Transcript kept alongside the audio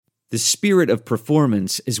The spirit of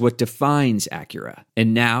performance is what defines Acura.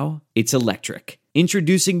 And now, it's electric.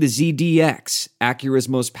 Introducing the ZDX, Acura's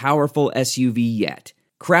most powerful SUV yet.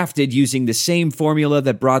 Crafted using the same formula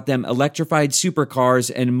that brought them electrified supercars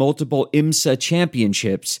and multiple IMSA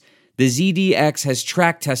championships, the ZDX has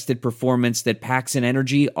track-tested performance that packs an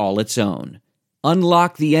energy all its own.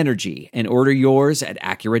 Unlock the energy and order yours at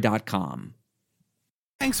Acura.com.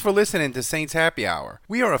 Thanks for listening to Saints Happy Hour.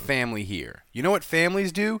 We are a family here. You know what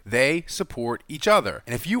families do? They support each other.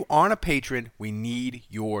 And if you aren't a patron, we need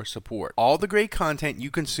your support. All the great content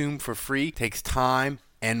you consume for free takes time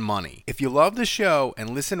and money. If you love the show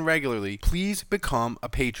and listen regularly, please become a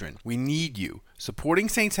patron. We need you. Supporting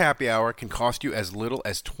Saints Happy Hour can cost you as little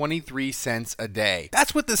as 23 cents a day.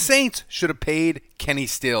 That's what the Saints should have paid Kenny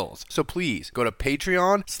Stills. So please go to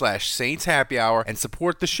Patreon/Saints Happy Hour and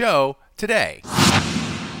support the show today.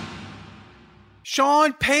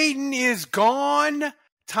 Sean Payton is gone.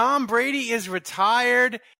 Tom Brady is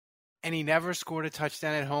retired. And he never scored a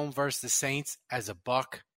touchdown at home versus the Saints as a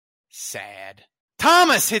Buck. Sad.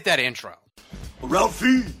 Thomas, hit that intro.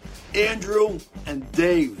 Ralphie, Andrew, and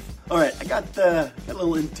Dave. All right, I got a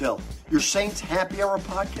little intel. Your Saints Happy Hour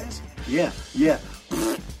podcast? Yeah.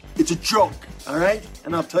 It's a joke, all right?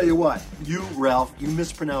 And I'll tell you what. You, Ralph, you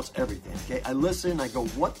mispronounce everything, okay? I listen, I go,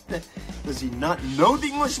 what the? Does he not know the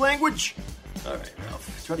English language? All right,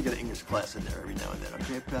 Ralph. Try to get an English class in there every now and then,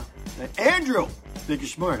 okay, pal? Hey, Andrew! Think you're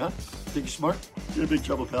smart, huh? Think you're smart? You're in big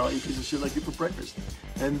trouble, pal. I eat a piece of shit like you for breakfast.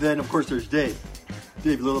 And then, of course, there's Dave.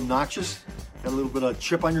 Dave, a little obnoxious? Got a little bit of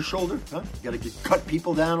chip on your shoulder, huh? You got to cut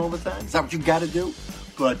people down all the time? Is that what you got to do?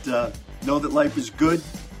 But know that life is good.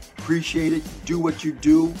 Appreciate it. Do what you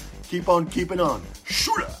do. Keep on keeping on.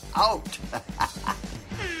 Shooter out.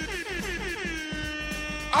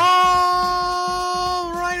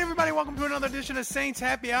 All right, everybody, welcome to another edition of Saints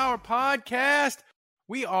Happy Hour podcast.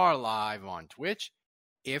 We are live on Twitch.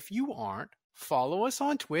 If you aren't, follow us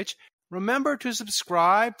on Twitch. Remember to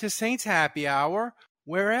subscribe to Saints Happy Hour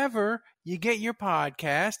wherever you get your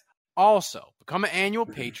podcast. Also, become an annual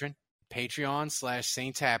patron,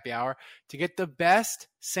 Patreon/Saints Happy Hour, to get the best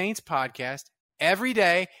Saints podcast every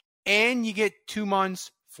day, and you get 2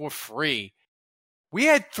 months for free. We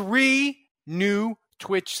had 3 new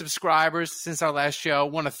Twitch subscribers since our last show.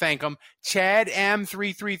 Want to thank them. Chad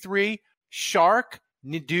M333, Shark,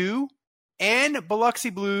 Nidu, and Biloxi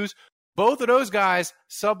Blues. Both of those guys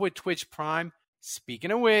sub with Twitch Prime.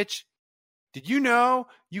 Speaking of which, did you know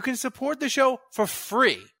you can support the show for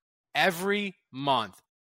free every month?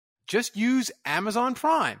 Just use Amazon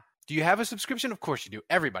Prime. Do you have a subscription? Of course you do.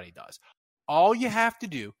 Everybody does. All you have to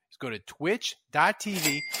do is go to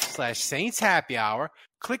twitch.tv/Saints Happy Hour,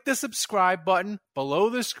 click the subscribe button below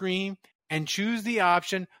the screen, and choose the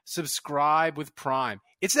option subscribe with Prime.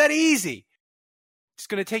 It's that easy. It's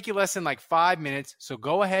going to take you less than like 5 minutes, so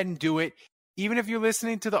go ahead and do it, even if you're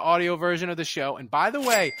listening to the audio version of the show. And by the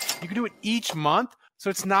way, you can do it each month, so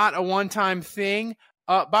it's not a one-time thing.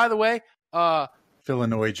 By the way,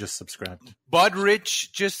 Illinois just subscribed.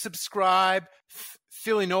 Budrich just subscribed.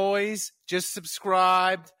 Illinois just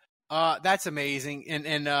subscribed. That's amazing.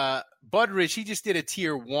 And Budrich, he just did a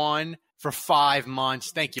tier 1 for 5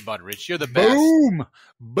 months. Thank you, Budrich. You're the best.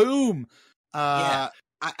 Boom. Yeah.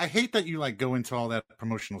 I hate that you like go into all that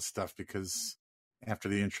promotional stuff because after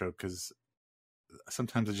the intro, because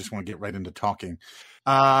sometimes I just want to get right into talking.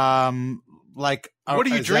 What are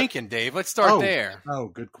you drinking, Dave? Let's start there. Oh,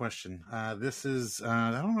 good question. This is,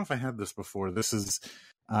 I don't know if I had this before. This is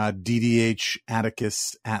DDH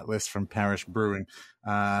Atticus Atlas from Parish Brewing.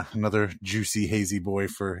 Another juicy, hazy boy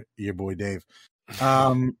for your boy Dave.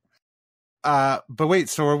 But wait,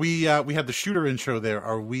 so are we had the shooter intro there.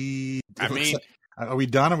 Are we done? Are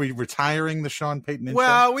we retiring the Sean Payton intro?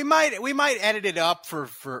 Well, we might edit it up for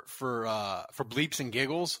bleeps and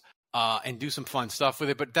giggles. And do some fun stuff with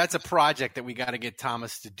it, but that's a project that we got to get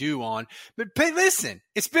Thomas to do on. But listen,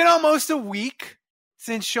 it's been almost a week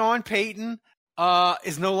since Sean Payton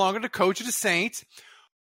is no longer the coach of the Saints.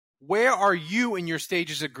 Where are you in your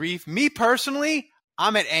stages of grief? Me personally,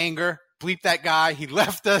 I'm at anger. Bleep that guy. He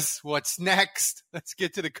left us. What's next? Let's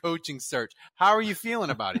get to the coaching search. How are you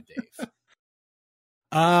feeling about it, Dave?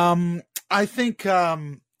 I think,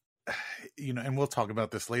 and we'll talk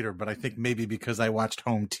about this later, but I think maybe because I watched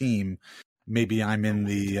Home Team, maybe I'm in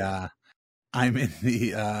the I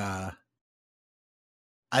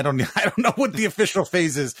don't know what the official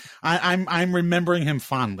phase is. I'm remembering him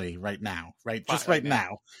fondly right now, right? Just right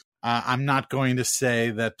now. I'm not going to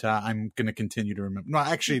say that I'm going to continue to remember. No,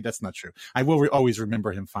 actually, that's not true. I will always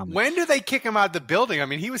remember him fondly. When do they kick him out of the building? I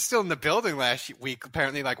mean, he was still in the building last week,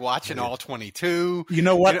 apparently, like watching all 22. You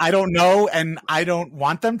know what? I don't know, and I don't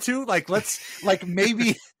want them to. Like,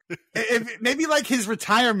 maybe, maybe like his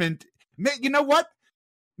retirement. You know what?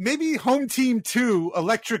 Maybe Home Team 2,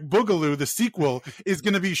 Electric Boogaloo, the sequel, is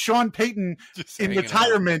going to be Sean Payton in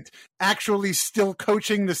retirement, actually still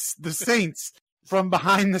coaching the Saints from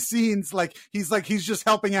behind the scenes. He's just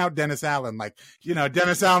helping out Dennis Allen.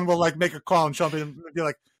 Dennis Allen will make a call and Sean Payton will be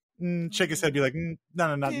like, shake his head, be like,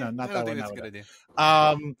 no, not that one. That's a good idea.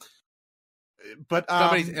 But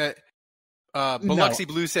somebody's Biloxi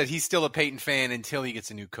Blue said he's still a Payton fan until he gets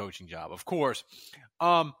a new coaching job. Of course.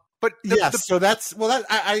 But so that's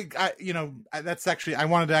that's actually, I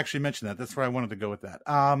wanted to actually mention that. That's where I wanted to go with that.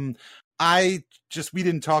 We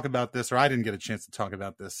didn't talk about this, or I didn't get a chance to talk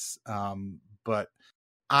about this. But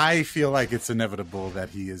I feel like it's inevitable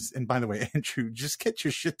that he is. And by the way, Andrew, just get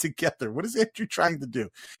your shit together. What is Andrew trying to do?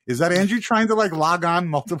 Is that Andrew trying to log on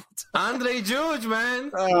multiple times? Andre George,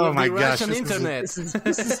 man. Oh my gosh! Russian internet.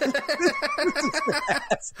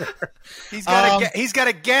 He's got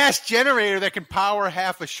a gas generator that can power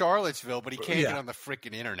half of Charlottesville, but he can't get on the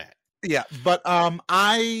freaking internet. Yeah, but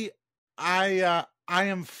I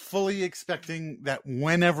am fully expecting that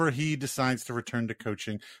whenever he decides to return to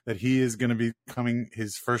coaching, that he is going to be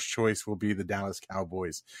his first choice will be the Dallas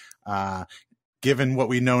Cowboys. Given what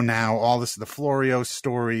we know now, all this, the Florio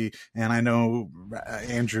story, and I know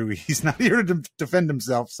Andrew, he's not here to defend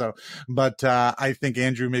himself. But I think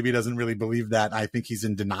Andrew maybe doesn't really believe that. I think he's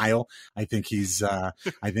in denial. I think he's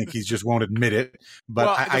just won't admit it. But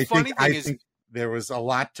I think there was a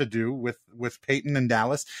lot to do with Payton and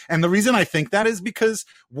Dallas. And the reason I think that is because,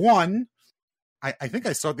 one, I think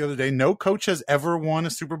I saw it the other day, no coach has ever won a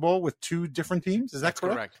Super Bowl with two different teams. Is that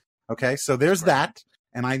correct? Okay, so there's that.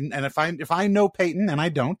 And if I know Payton, and I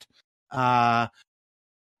don't,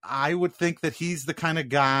 I would think that he's the kind of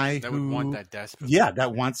guy that who would want that desperately. Yeah,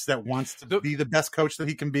 that wants to be the best coach that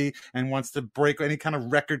he can be, and wants to break any kind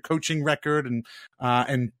of coaching record,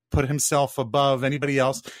 and put himself above anybody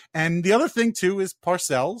else. And the other thing too is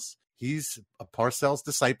Parcells. He's a Parcells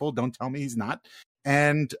disciple. Don't tell me he's not.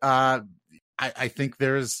 And I think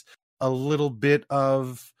there's a little bit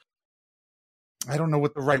of, I don't know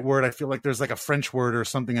what the right word. I feel like there's a French word or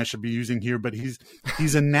something I should be using here, but he's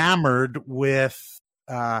enamored with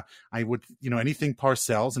anything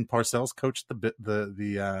Parcells, and Parcells coached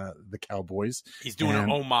the Cowboys. He's doing an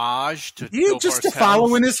homage to just to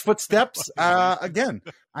follow in his footsteps. Again,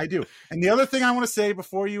 I do. And the other thing I want to say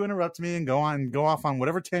before you interrupt me and go off on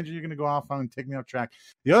whatever tangent you're going to go off on and take me off track.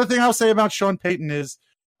 The other thing I'll say about Sean Payton is,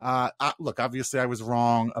 look, obviously I was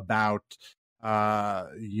wrong about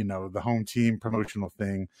the home team promotional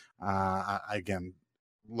thing. Again,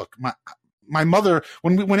 look, my mother,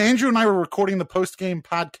 when Andrew and I were recording the post-game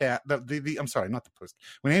podcast, I'm sorry, not the post.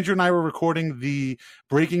 When Andrew and I were recording the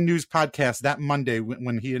breaking news podcast that Monday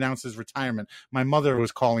when he announced his retirement, my mother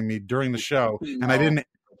was calling me during the show, and I didn't.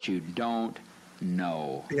 But you don't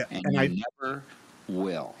know, and I never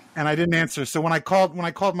will. And I didn't answer. So when I called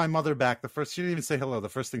my mother back, she didn't even say hello. The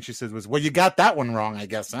first thing she said was, "Well, you got that one wrong, I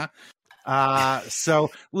guess, huh?" So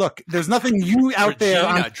look, there's nothing you out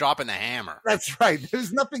there dropping the hammer. That's right.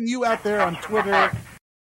 There's nothing you out there on Twitter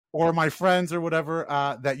or my friends or whatever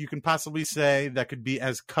that you can possibly say that could be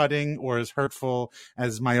as cutting or as hurtful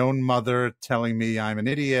as my own mother telling me I'm an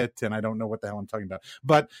idiot and I don't know what the hell I'm talking about.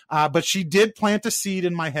 But she did plant a seed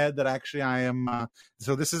in my head that actually I am.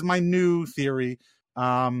 So this is my new theory.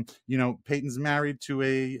 Peyton's married to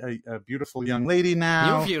a beautiful young lady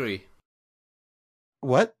now. New theory.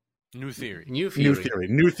 What? New theory. New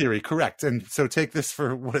theory. Correct. And so take this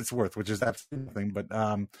for what it's worth, which is absolutely nothing. But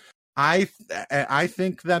I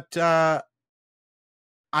think that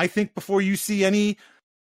I think before you see any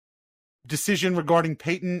decision regarding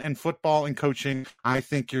Payton and football and coaching, I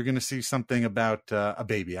think you're going to see something about a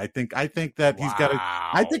baby. I think that he's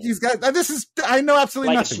got. This is. I know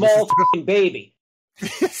absolutely like nothing. A small baby.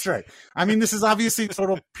 That's right. I mean, this is obviously sort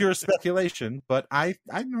of pure speculation, but I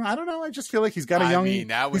don't know. I just feel like he's got a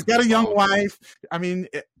young wife. I mean,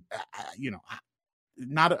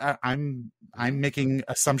 I'm making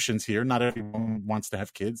assumptions here. Not every woman wants to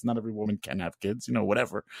have kids. Not every woman can have kids.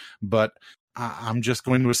 Whatever. But I'm just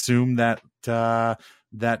going to assume that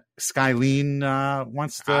Skylene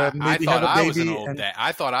wants to maybe have a baby.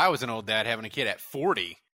 I thought I was an old dad having a kid at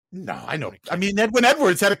 40. No, I know. I mean, Edwin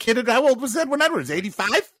Edwards had a kid. How old was Edwin Edwards?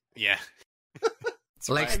 85? Yeah.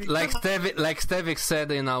 Like Stevik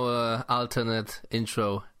said in our alternate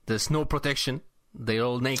intro, there's no protection. They're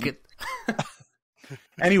all naked.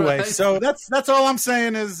 Anyway, so that's all I'm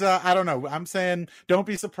saying is I don't know. I'm saying don't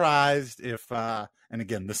be surprised if and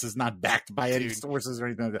again, this is not backed by any sources or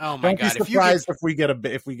anything like that. Oh my don't God. be surprised if we get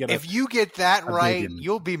if you get that right,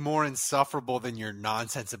 you'll be more insufferable than your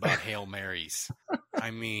nonsense about Hail Marys.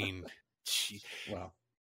 I mean, well,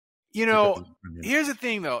 here's the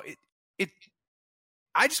thing though.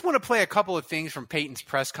 I just want to play a couple of things from Payton's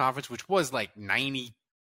press conference, which was like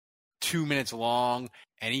 92 minutes long,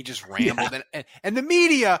 and he just rambled. Yeah. And the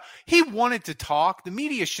media, he wanted to talk. The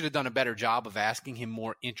media should have done a better job of asking him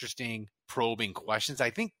more interesting, probing questions. I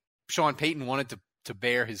think Sean Payton wanted to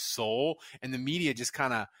bare his soul, and the media just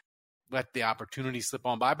kind of let the opportunity slip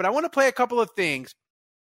on by. But I want to play a couple of things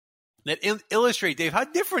that illustrate, Dave, how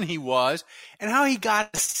different he was and how he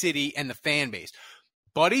got the city and the fan base.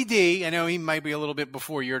 Buddy D, I know he might be a little bit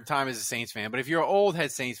before your time as a Saints fan, but if you're an old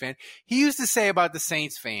head Saints fan, he used to say about the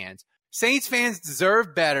Saints fans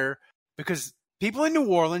deserve better because people in New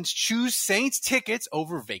Orleans choose Saints tickets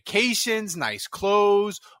over vacations, nice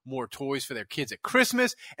clothes, more toys for their kids at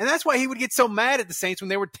Christmas, and that's why he would get so mad at the Saints when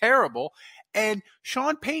they were terrible. And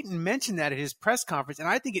Sean Payton mentioned that at his press conference, and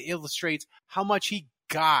I think it illustrates how much he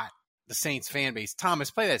got the Saints fan base.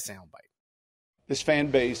 Thomas, play that soundbite. This fan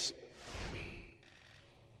base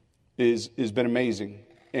has been amazing,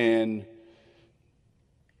 and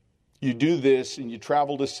you do this and you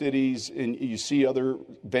travel to cities and you see other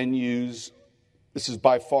venues. This is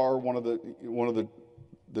by far one of the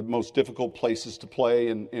most difficult places to play,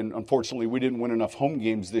 and unfortunately we didn't win enough home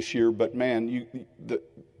games this year, but man,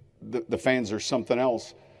 the fans are something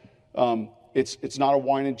else. It's not a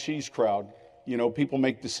wine and cheese crowd. People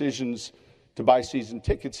make decisions to buy season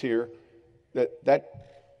tickets here that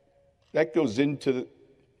goes into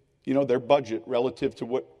their budget relative to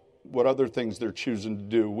what other things they're choosing to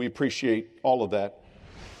do. We appreciate all of that.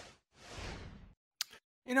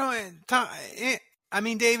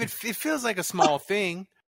 David, it feels like a small thing,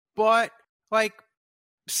 but like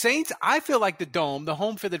Saints, I feel like the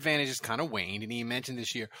home field advantage is kind of waned, and he mentioned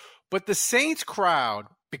this year. But the Saints crowd,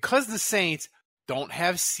 because the Saints don't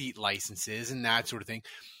have seat licenses and that sort of thing,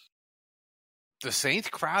 the Saints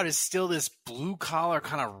crowd is still this blue-collar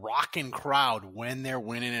kind of rocking crowd when they're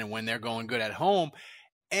winning and when they're going good at home.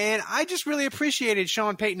 And I just really appreciated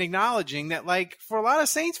Sean Payton acknowledging that, like, for a lot of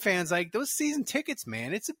Saints fans, like, those season tickets,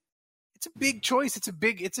 man, it's a big choice. It's a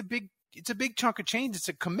big chunk of change. It's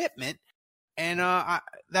a commitment. And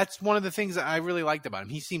that's one of the things that I really liked about him.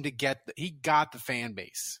 He seemed to he got the fan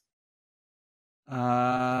base.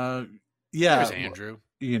 Yeah. There's Andrew.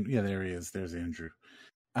 Yeah, there he is. There's Andrew.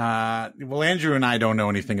 Well, Andrew and I don't know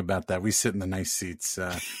anything about that. We sit in the nice seats.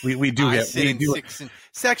 We do have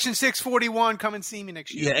section 641. Come and see me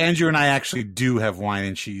next year. Yeah, Andrew and I actually do have wine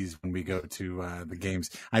and cheese when we go to the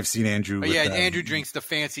games. I've seen Andrew. Andrew drinks the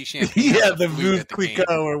fancy champagne. Yeah, the Veuve Clicquot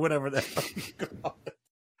or whatever that.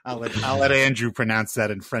 I'll let Andrew pronounce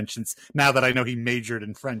that in French. Since now that I know he majored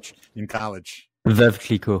in French in college. Veuve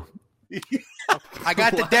Clicquot. I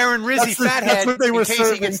got the Darren Rizzi fathead in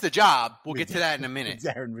case he gets the job. We'll get to that in a minute.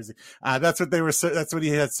 Darren Rizzi. That's what they were. That's what he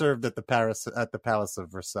had served at the Palace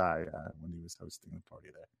of Versailles when he was hosting the party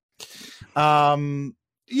there.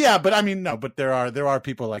 Yeah, but I mean, no. But there are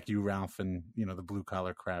people like you, Ralph, and the blue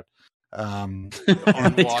collar crowd. Unwashed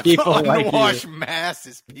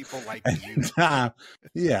masses, people like you.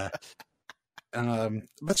 Yeah.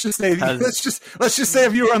 Let's just say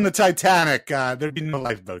if you were on the Titanic, there'd be no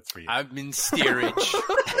lifeboats for you. I'm in steerage.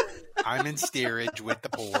 I'm in steerage with the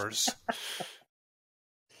pores.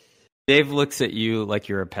 Dave looks at you like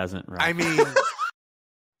you're a peasant, right? I mean,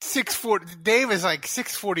 640. Dave is like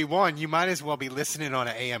 641. You might as well be listening on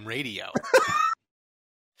an AM radio.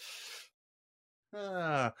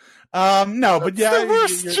 No, but yeah, the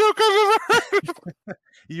worst joke I've ever heard.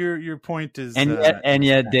 Your point is, and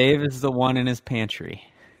yet Dave is the one in his pantry.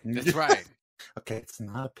 That's right. Okay, it's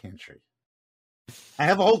not a pantry. I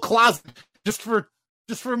have a whole closet just for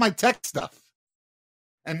my tech stuff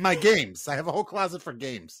and my games. I have a whole closet for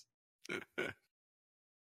games.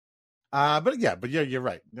 But yeah, you're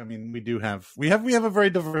right. I mean, we have a very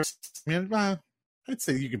diverse. I mean, I'd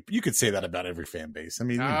say you could say that about every fan base. I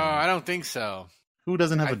mean, I don't think so. Who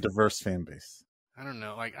doesn't have a diverse fan base? I don't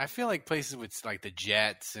know. Like, I feel like places with like the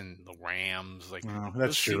Jets and the Rams, like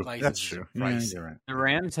that's true. That's true. Yeah, you're right. The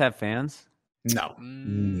Rams have fans? No.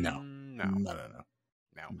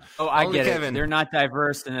 Oh, I get it. They're not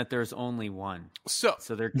diverse in that there's only one. So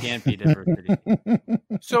there can't be diversity.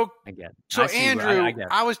 So I get it. So Andrew,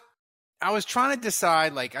 I was trying to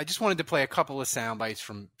decide. Like, I just wanted to play a couple of sound bites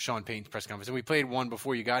from Sean Payton's press conference, and we played one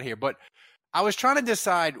before you got here. But I was trying to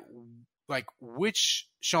decide, like which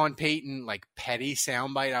Sean Payton like petty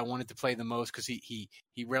soundbite I wanted to play the most, because he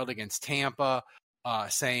railed against Tampa,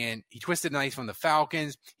 saying he twisted knives from the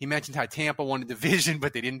Falcons. He mentioned how Tampa won the division,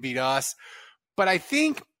 but they didn't beat us. But I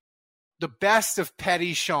think the best of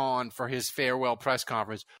petty Sean for his farewell press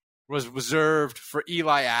conference was reserved for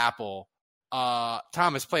Eli Apple.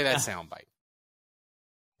 Thomas, play that soundbite.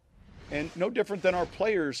 And no different than our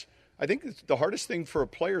players. I think it's the hardest thing for a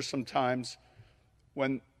player sometimes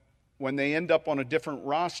when they end up on a different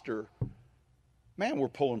roster. Man, we're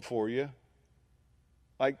pulling for you.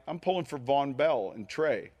 Like, I'm pulling for Von Bell and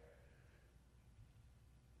Trey.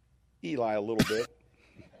 Eli a little bit.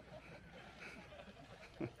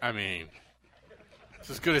 I mean, it's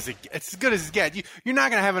as good as it gets. You're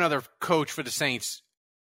not going to have another coach for the Saints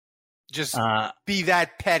just be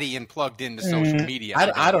that petty and plugged into social media.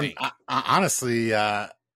 I don't honestly.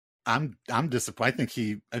 I'm disappointed.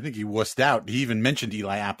 I think he wussed out. He even mentioned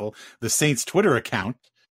Eli Apple. The Saints Twitter account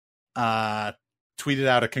tweeted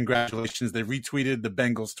out a congratulations. They retweeted the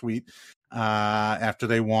Bengals tweet after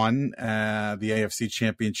they won the AFC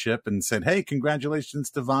Championship and said, "Hey,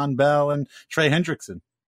 congratulations to Von Bell and Trey Hendrickson."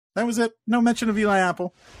 That was it. No mention of Eli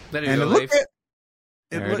Apple. There you go,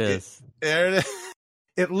 There it is.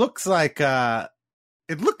 It looks like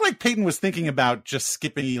it looked like Payton was thinking about just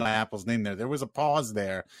skipping Eli Apple's name there. There was a pause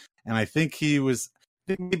there, and I think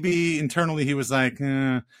maybe internally he was like,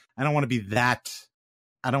 I don't want to be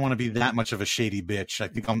that much of a shady bitch. I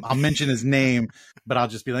think I'll mention his name, but I'll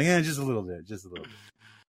just be like, just a little bit.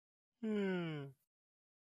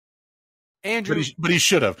 Andrew, but he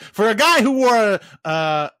should have. For a guy who wore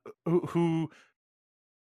who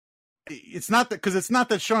it's not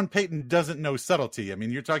that Sean Payton doesn't know subtlety. I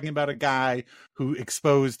mean, you're talking about a guy who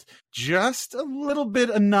exposed just a little bit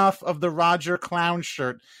enough of the Roger Clown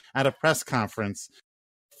shirt at a press conference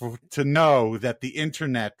to know that the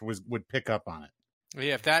internet would pick up on it.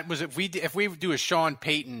 Yeah, if we do a Sean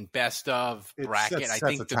Payton best of bracket, I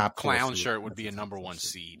think the clown shirt would be a number one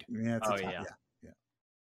seed. Yeah. Yeah.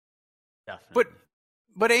 Definitely.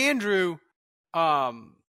 But Andrew,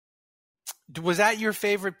 was that your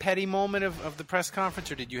favorite petty moment of the press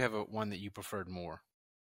conference, or did you have one that you preferred more?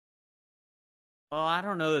 Well, I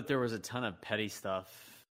don't know that there was a ton of petty stuff.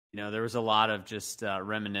 There was a lot of just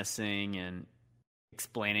reminiscing and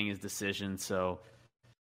explaining his decision. So,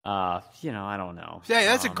 I don't know. Yeah,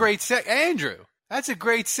 that's a great Andrew. That's a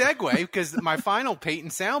great segue, because my final Payton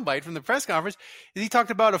soundbite from the press conference is he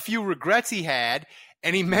talked about a few regrets he had,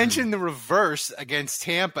 and he mentioned the reverse against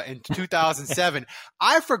Tampa in 2007.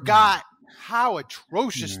 I forgot how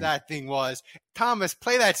atrocious that thing was. Thomas,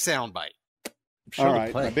 play that soundbite. Sure. All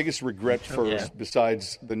right. My biggest regret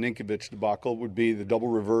besides the Ninkovich debacle would be the double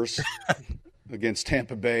reverse against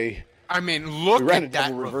Tampa Bay. I mean, look at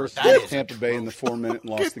that reverse against Tampa Bay in the 4-minute and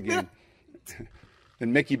lost the game.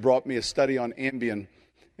 Then Mickey brought me a study on Ambien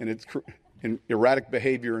and its erratic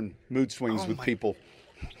behavior and mood swings with people.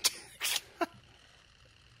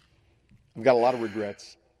 I've got a lot of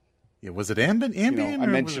regrets. Yeah, was it Ambien? I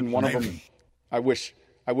mentioned one of them. I wish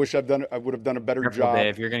I would have done a better job.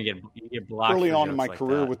 Dave, you're going to get blocked early on in my like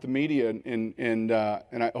career that. with the media, and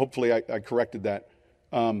hopefully I corrected that.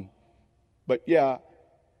 But yeah,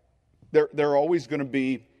 there are always going to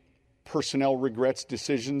be personnel regrets,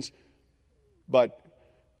 decisions, but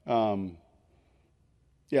the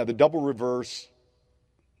double reverse,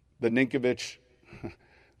 the Ninkovich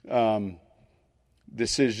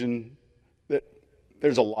decision.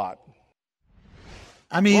 There's a lot.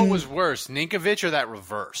 I mean, what was worse, Ninkovich or that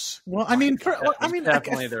reverse? Well,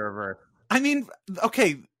 definitely the reverse. I mean,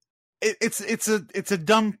 okay, it's a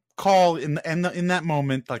dumb call in that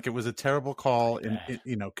moment. Like, it was a terrible call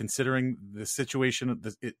considering the situation.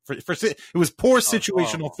 It was poor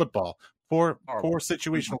situational football, poor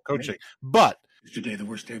situational coaching. But is today the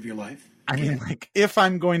worst day of your life? I mean, like, if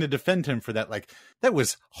I'm going to defend him for that, like, that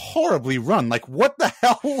was horribly run. Like, what the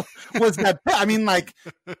hell was that? I mean, like,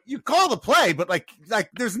 you call the play, but like,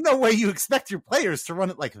 there's no way you expect your players to run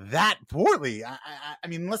it like that poorly. I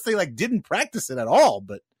mean, unless they like didn't practice it at all.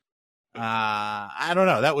 But I don't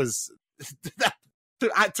know. That was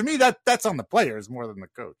to me that's on the players more than the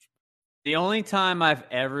coach. The only time I've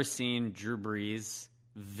ever seen Drew Brees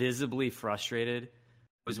visibly frustrated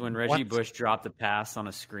was when Reggie Bush dropped a pass on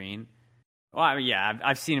a screen. Well, I mean, yeah,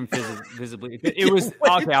 I've seen him visibly. It was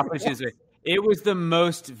okay. I'll put it this way: it was the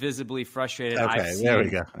most visibly frustrated I've seen. There we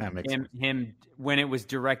go. Him when it was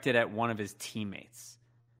directed at one of his teammates.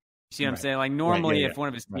 You see what I'm saying? Like, normally, if one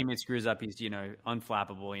of his teammates screws up, he's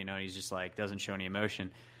unflappable. He's just like doesn't show any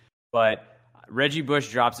emotion. But Reggie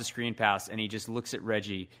Bush drops a screen pass, and he just looks at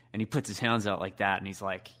Reggie, and he puts his hands out like that, and he's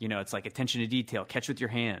like, it's like attention to detail, catch with your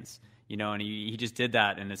hands. and he just did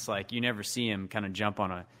that, and it's like you never see him kind of jump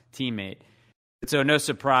on a teammate. So no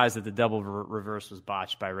surprise that the double reverse was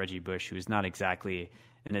botched by Reggie Bush, who is not exactly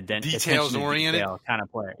an details-oriented kind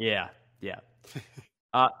of player. Yeah.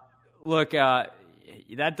 Look,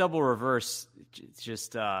 that double reverse,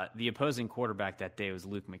 just the opposing quarterback that day was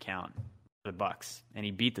Luke McCown for the Bucs, and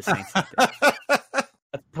he beat the Saints that day.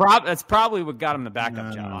 That's probably what got him the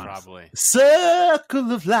backup job. Probably.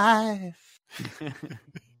 Circle of life.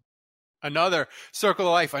 Another circle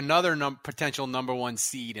of life. Another potential number 1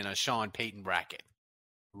 seed in a Sean Payton bracket.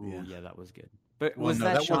 Ooh, yeah, that was good. But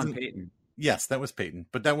that Sean Payton? Yes, that was Payton.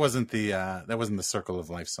 But that wasn't the Circle of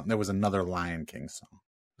Life song. That was another Lion King song.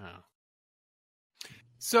 Oh.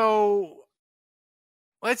 So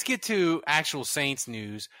let's get to actual Saints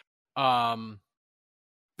news.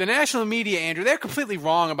 The national media, Andrew, they're completely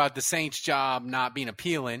wrong about the Saints' job not being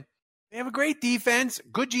appealing. They have a great defense,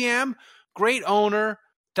 good GM, great owner,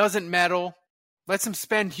 doesn't meddle, lets them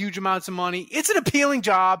spend huge amounts of money. It's an appealing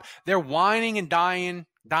job. They're whining and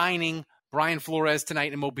dining Brian Flores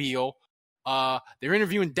tonight in Mobile. They're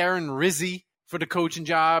interviewing Darren Rizzi for the coaching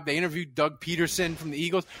job. They interviewed Doug Peterson from the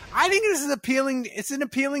Eagles. I think this is appealing. It's an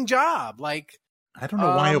appealing job. Like, I don't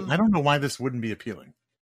know why. I don't know why this wouldn't be appealing.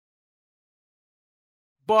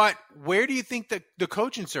 But where do you think the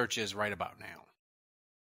coaching search is right about now?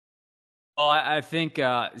 Well, I think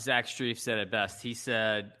Zach Strief said it best. He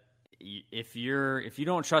said, if you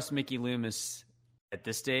don't trust Mickey Loomis at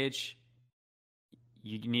this stage,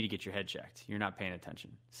 you need to get your head checked. You're not paying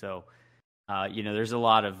attention. So, there's a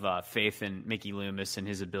lot of faith in Mickey Loomis and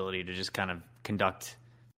his ability to just kind of conduct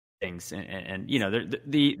things. And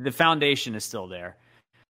the foundation is still there.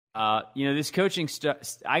 This coaching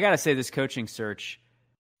I got to say, this coaching search,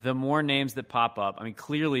 the more names that pop up, I mean,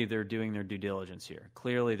 clearly they're doing their due diligence here.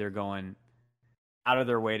 Clearly they're going out of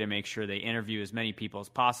their way to make sure they interview as many people as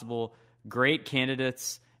possible, great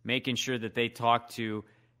candidates, making sure that they talk to,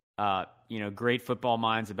 great football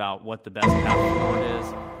minds about what the best path forward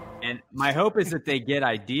is. And my hope is that they get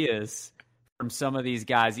ideas from some of these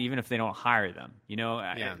guys, even if they don't hire them.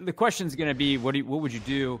 The question's going to be, what would you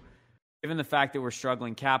do, given the fact that we're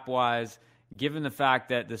struggling cap-wise, given the fact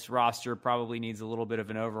that this roster probably needs a little bit of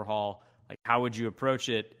an overhaul? Like, how would you approach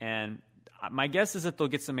it? And my guess is that they'll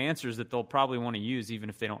get some answers that they'll probably want to use, even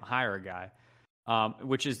if they don't hire a guy,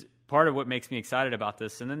 which is part of what makes me excited about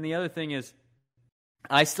this. And then the other thing is,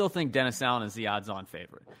 I still think Dennis Allen is the odds-on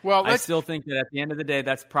favorite. Well, I still think that at the end of the day,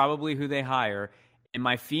 that's probably who they hire. And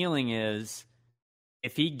my feeling is,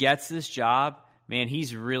 if he gets this job, man,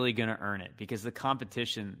 he's really going to earn it, because the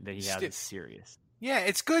competition that he has is serious. Yeah,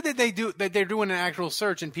 it's good that they're doing an actual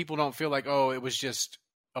search and people don't feel like, oh, it was just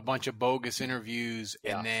a bunch of bogus interviews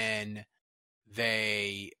and then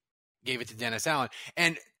they gave it to Dennis Allen.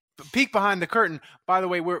 And peek behind the curtain, by the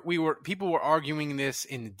way, people were arguing this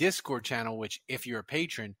in the Discord channel, which if you're a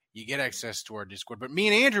patron, you get access to our Discord. But me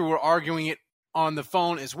and Andrew were arguing it on the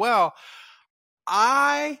phone as well.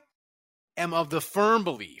 I am of the firm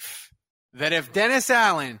belief that if Dennis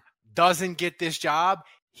Allen doesn't get this job,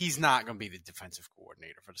 he's not going to be the defensive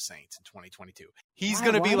coordinator for the Saints in 2022. He's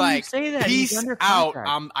going to be like, peace out.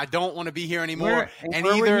 I don't want to be here anymore. And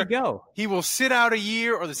either he will sit out a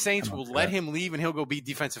year or the Saints will let him leave and he'll go be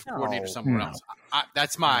defensive coordinator somewhere else.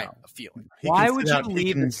 That's my feeling. Why would you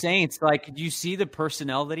leave the Saints? Like, do you see the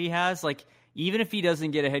personnel that he has? Like, even if he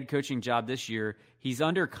doesn't get a head coaching job this year, he's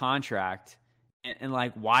under contract. And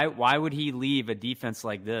like, why would he leave a defense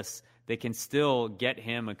like this that can still get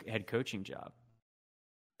him a head coaching job?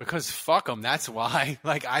 Because fuck him, that's why.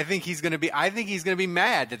 Like, I think he's gonna be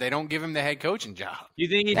mad that they don't give him the head coaching job. You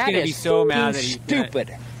think he's gonna be so mad that he's stupid?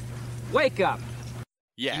 Wake up.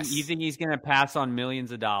 Yes. You think he's gonna pass on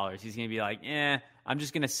millions of dollars? He's gonna be like, I'm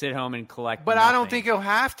just gonna sit home and collect. But nothing. I don't think he'll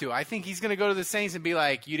have to. I think he's gonna go to the Saints and be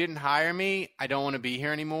like, you didn't hire me. I don't want to be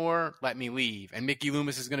here anymore. Let me leave. And Mickey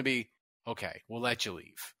Loomis is gonna be, okay, we'll let you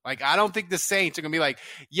leave. Like, I don't think the Saints are gonna be like,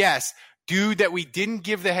 yes, dude that we didn't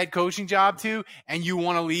give the head coaching job to, and you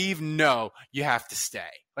want to leave? No, you have to stay.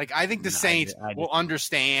 Like, I think the Saints will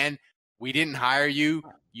understand, we didn't hire you.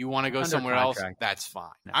 You want to go somewhere else? That's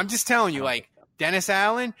fine. No. I'm just telling you, like, Dennis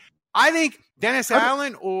Allen, I think Dennis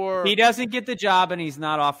Allen or... He doesn't get the job and he's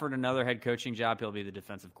not offered another head coaching job, he'll be the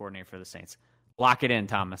defensive coordinator for the Saints. Lock it in,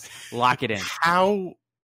 Thomas. Lock it in. How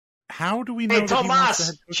do we know? Hey,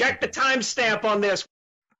 Tomas, check the timestamp on this.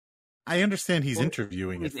 I understand he's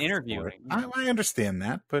interviewing. He's interviewing. I understand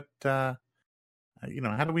that, but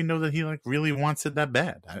how do we know that he like really wants it that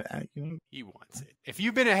bad? He wants it. If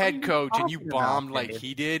you've been a head coach and you bombed like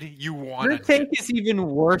he did, you want Your it. take is even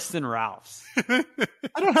worse than Ralph's. I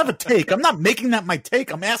don't have a take. I'm not making that my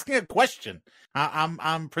take. I'm asking a question.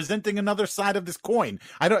 I'm presenting another side of this coin.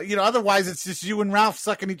 I don't, otherwise it's just you and Ralph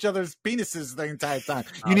sucking each other's penises the entire time.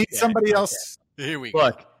 You need somebody else. Here we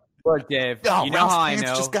go. Look, Dave. Oh, you know Ralph's how I pants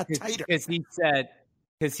know? just got tighter.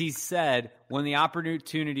 Because he said, when the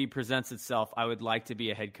opportunity presents itself, I would like to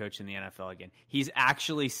be a head coach in the NFL again. He's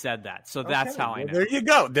actually said that. So that's how I know.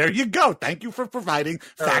 There you go. Thank you for providing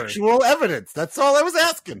factual evidence. That's all I was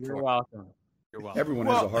asking You're for. welcome. Everyone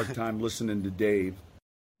has a hard time listening to Dave.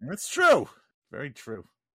 That's true. Very true.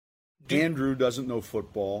 Andrew doesn't know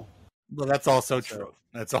football. Well, that's also true.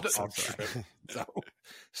 That's also true.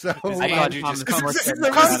 So I thought you just come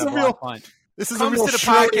This is comes a real to the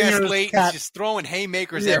podcast Schrodinger's late cat. and just throwing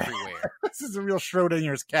haymakers everywhere. This is a real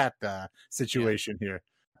Schrodinger's cat situation here.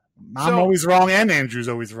 I'm always wrong, and Andrew's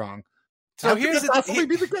always wrong. So How here's could that possibly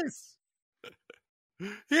be the case.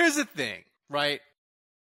 Here's the thing, right?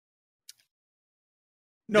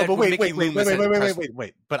 No, but wait.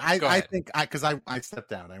 But I think because I stepped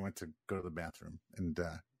down. I went to go to the bathroom and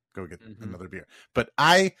go get another beer. But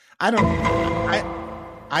I don't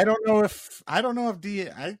know if I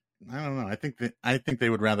think they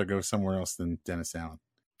would rather go somewhere else than Dennis Allen.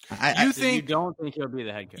 You don't think he'll be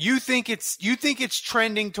the head coach? You think it's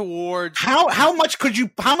trending towards how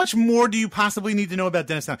much more do you possibly need to know about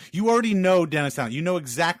Dennis Allen? You already know Dennis Allen. You know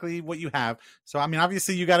exactly what you have. So I mean,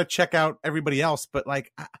 obviously you got to check out everybody else. But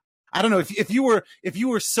like, I don't know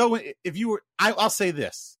I'll say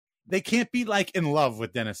this: they can't be like in love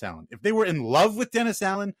with Dennis Allen. If they were in love with Dennis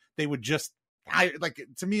Allen, they would just.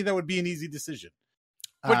 To me, that would be an easy decision.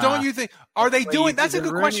 But don't you think? Are they doing? That's a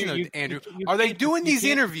good question, though, Andrew. Are they doing these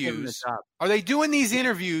interviews? Are they doing these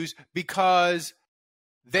interviews because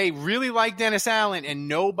they really like Dennis Allen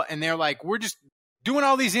and they're like, we're just doing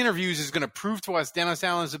all these interviews is going to prove to us Dennis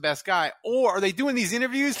Allen is the best guy, or are they doing these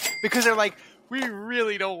interviews because they're like, we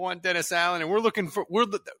really don't want Dennis Allen and we're looking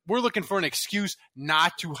for an excuse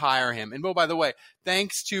not to hire him? And by the way,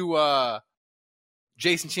 thanks to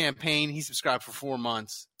Jason Champagne, he subscribed for 4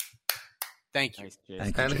 months. Thank you.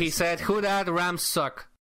 And he said, "Who dat? Rams suck."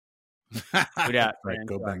 Who dat? Right,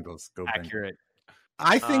 go Bengals. Go Bengals. Accurate.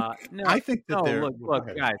 I think that they're... Look,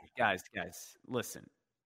 guys. Listen,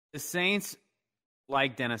 the Saints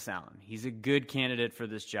like Dennis Allen. He's a good candidate for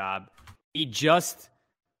this job. He just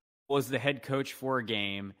was the head coach for a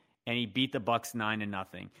game, and he beat the Bucs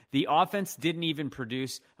 9-0. The offense didn't even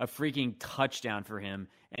produce a freaking touchdown for him,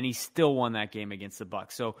 and he still won that game against the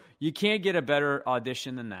Bucs. So you can't get a better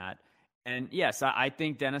audition than that. And yes, I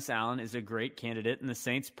think Dennis Allen is a great candidate, and the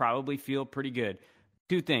Saints probably feel pretty good.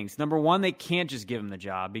 Two things. Number one, they can't just give him the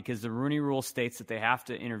job because the Rooney Rule states that they have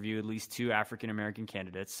to interview at least 2 African-American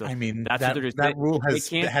candidates. So I mean, that's that rule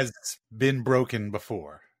has been broken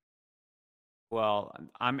before. Well,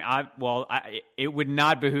 it would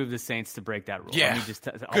not behoove the Saints to break that rule. Yeah,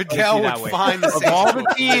 Goodell would find the of Saints all the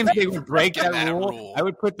teams they would break that rule. I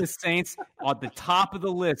would put the Saints at the top of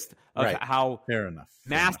the list of how fair enough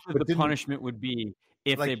massive the punishment would be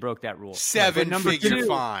if they broke that rule. 7-figure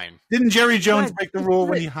fine. Didn't Jerry Jones break the rule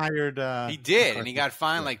when he hired? He did, and he got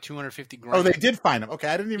fined like $250,000. Oh, they did fine him. Okay,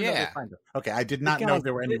 I didn't even know they fined him. Okay, I did not know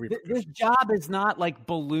there were any repercussions. This job is not like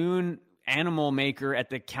balloon animal maker at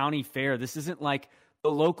the county fair. This isn't like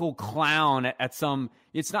the local clown at some.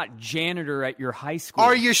 It's not janitor at your high school.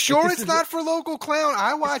 Are you sure it's not for local clown?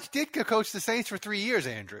 I watched Ditka coach the Saints for 3 years,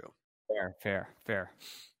 Andrew. Fair.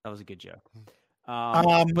 That was a good joke.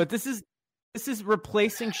 But this is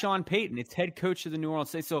replacing Sean Payton. It's head coach of the New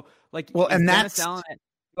Orleans Saints. So and Dennis Allen,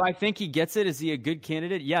 do I think he gets it? Is he a good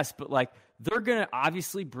candidate? Yes, but they're going to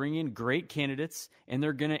obviously bring in great candidates, and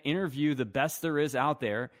they're going to interview the best there is out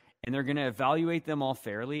there. And they're going to evaluate them all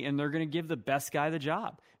fairly, and they're going to give the best guy the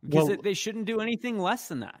job because they shouldn't do anything less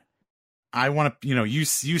than that. I want to, you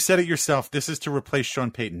said it yourself. This is to replace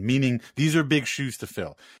Sean Payton, meaning these are big shoes to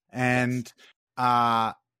fill. And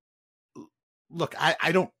look,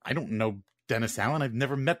 I don't know Dennis Allen. I've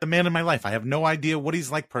never met the man in my life. I have no idea what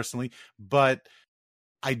he's like personally, but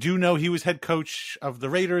I do know he was head coach of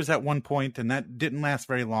the Raiders at one point, and that didn't last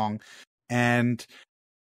very long. And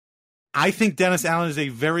I think Dennis Allen is a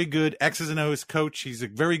very good X's and O's coach. He's a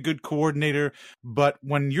very good coordinator. But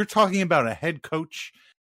when you're talking about a head coach,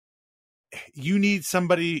 you need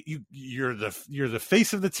somebody. You're the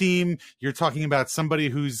face of the team. You're talking about somebody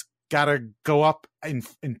who's got to go up in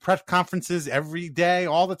press conferences every day,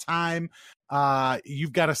 all the time.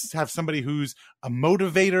 You've got to have somebody who's a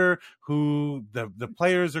motivator, who the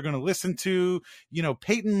players are going to listen to.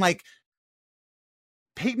 Peyton,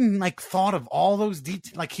 Payton like thought of all those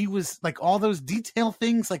like he was like all those detail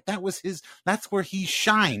things, like that's where he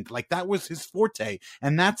shined, like that was his forte,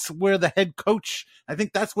 and that's where the head coach, I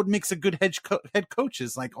think that's what makes a good head coach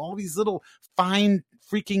is like all these little fine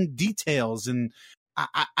freaking details. And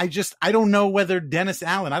I don't know whether Dennis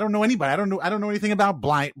Allen, I don't know anybody, I don't know anything about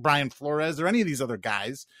Brian Flores or any of these other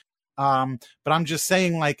guys. But I'm just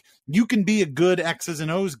saying, like, you can be a good X's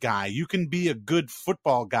and O's guy. You can be a good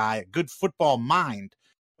football guy, a good football mind.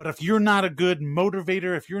 But if you're not a good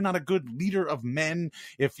motivator, if you're not a good leader of men,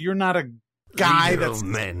 if you're not a guy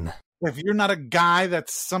if you're not a guy that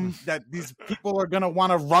these people are going to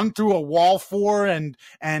want to run through a wall for and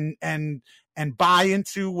buy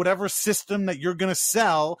into whatever system that you're going to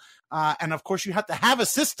sell. And of course you have to have a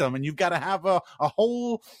system, and you've got to have a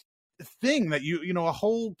whole thing that a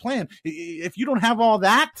whole plan. If you don't have all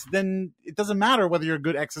that, then it doesn't matter whether you're a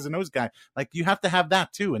good X's and O's guy. Like, you have to have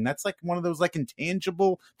that too. And that's like one of those like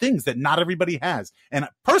intangible things that not everybody has. And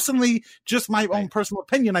personally, just my own personal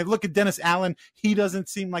opinion, I look at Dennis Allen, he doesn't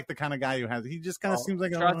seem like the kind of guy who has it. He just kind of seems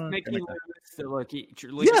like trust Mickey Lewis to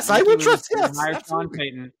look. Yes, I will trust. Yes, Sean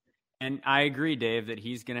Payton. And I agree, Dave, that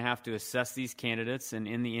he's going to have to assess these candidates, and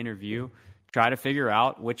in the interview, try to figure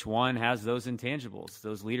out which one has those intangibles,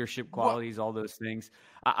 those leadership qualities, all those things.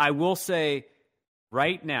 I will say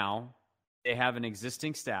right now, they have an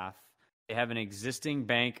existing staff. They have an existing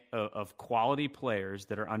bank of quality players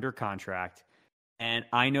that are under contract. And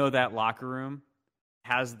I know that locker room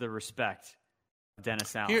has the respect of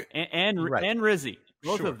Dennis Allen and Rizzi,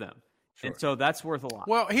 both of them. Sure. And so that's worth a lot.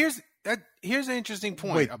 Well, here's an interesting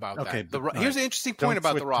point about that. Here's an interesting point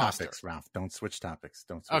about the roster. Ralph, don't switch topics.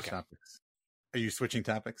 Topics. Are you switching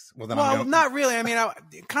topics? Well, not really. I mean,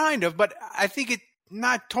 kind of, but I think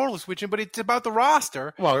not totally switching, but it's about the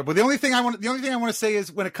roster. Well, but the only thing I want to say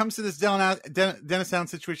is when it comes to this Dennis Allen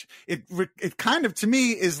situation, it kind of to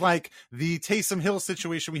me is like the Taysom Hill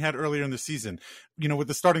situation we had earlier in the season. With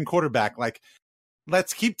the starting quarterback, like,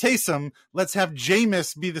 let's keep Taysom. Let's have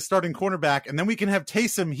Jameis be the starting cornerback, and then we can have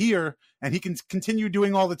Taysom here, and he can continue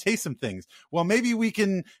doing all the Taysom things. Well, maybe we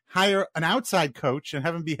can hire an outside coach and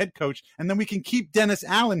have him be head coach, and then we can keep Dennis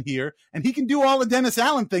Allen here, and he can do all the Dennis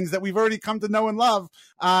Allen things that we've already come to know and love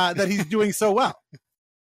that he's doing so well.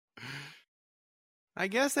 I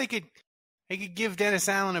guess they could give Dennis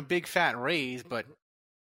Allen a big fat raise, but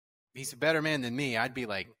he's a better man than me. I'd be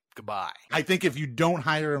like, goodbye. I think if you don't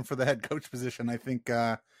hire him for the head coach position, I think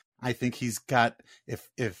he's got if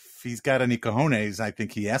he's got any cojones, I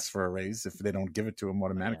think he asks for a raise if they don't give it to him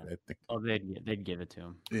automatically. Yeah. I think. They'd give it to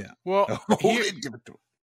him. Yeah. Well, they'd give it to him.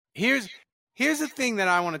 Here's the thing that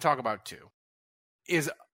I want to talk about too,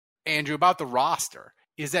 is Andrew, about the roster,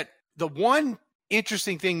 is that the one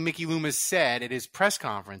interesting thing Mickey Loomis said at his press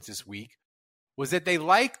conference this week was that they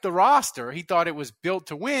liked the roster. He thought it was built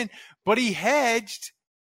to win, but he hedged.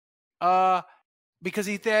 Because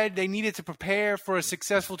he said they needed to prepare for a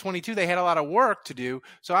successful 22. They had a lot of work to do.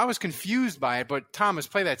 So I was confused by it. But Thomas,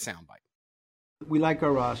 play that soundbite. We like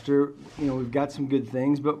our roster. We've got some good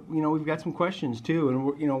things, but we've got some questions too. And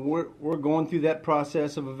we're going through that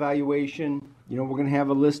process of evaluation. We're going to have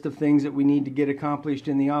a list of things that we need to get accomplished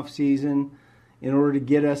in the off season in order to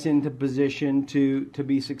get us into position to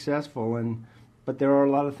be successful. But there are a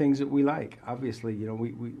lot of things that we like. Obviously,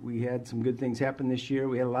 we had some good things happen this year.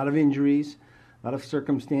 We had a lot of injuries, a lot of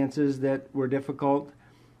circumstances that were difficult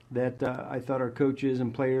that I thought our coaches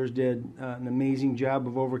and players did an amazing job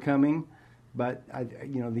of overcoming. But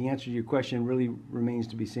the answer to your question really remains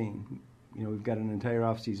to be seen. We've got an entire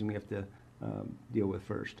offseason we have to deal with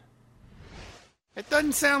first. It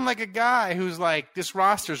doesn't sound like a guy who's like, this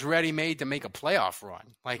roster's ready-made to make a playoff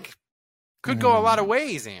run. Like, could go a lot of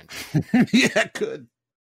ways, Andrew. Yeah, it could.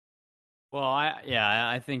 Well,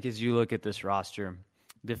 I think as you look at this roster,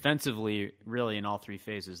 defensively, really in all three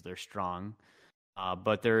phases, they're strong.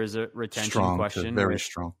 But there is a retention question. Very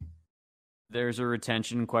strong. There's a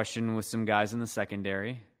retention question with some guys in the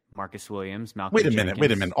secondary. Marcus Williams, Malcolm Wait a Jenkins,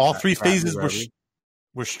 minute. All three phases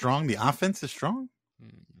were strong? The offense is strong?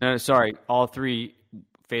 No, sorry. All three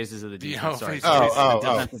phases of the defense. Defensive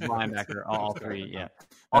linebacker, all three, yeah.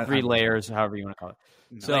 All three layers, however you want to call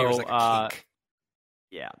it. So, like a cake.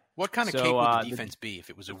 Yeah. What kind of cake would the defense be if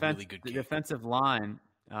it was a really good cake? The defensive line,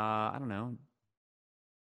 I don't know.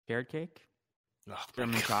 Carrot cake?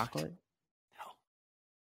 German chocolate?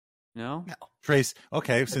 No? Trace.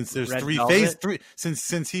 Okay, since there's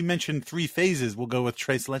since he mentioned three phases, we'll go with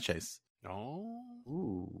Trace Leches. Oh.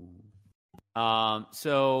 Ooh.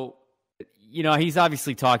 So, he's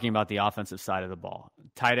obviously talking about the offensive side of the ball.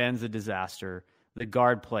 Tight end's a disaster. The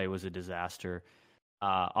guard play was a disaster.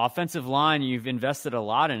 Offensive line, you've invested a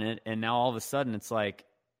lot in it, and now all of a sudden it's like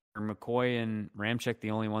Are McCoy and Ramczyk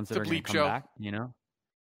the only ones that are going to come show. back? Yeah.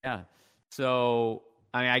 So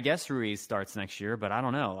I mean, I guess Ruiz starts next year, but I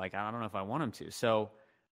don't know. Like, I don't know if I want him to. So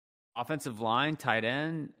offensive line, tight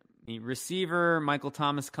end, receiver, Michael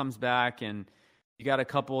Thomas comes back, and you got a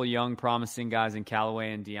couple young, promising guys in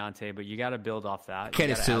Callaway and Deontay, but you got to build off that. You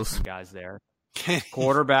got to add some guys there.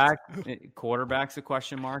 Quarterback's a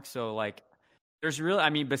question mark. So, like, there's really, I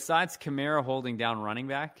mean, besides Kamara holding down running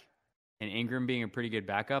back and Ingram being a pretty good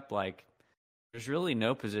backup, like, there's really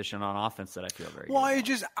no position on offense that I feel very good about.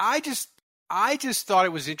 I just thought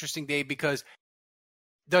it was interesting, Dave, because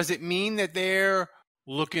does it mean that they're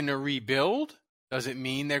looking to rebuild? Does it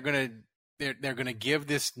mean they're gonna give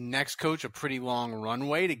this next coach a pretty long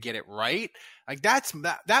runway to get it right? Like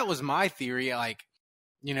that was my theory. Like,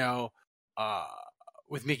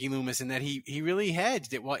 with Mickey Loomis, and that he really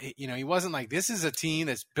hedged it. He wasn't like, this is a team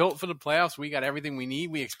that's built for the playoffs. We got everything we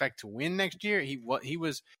need. We expect to win next year. He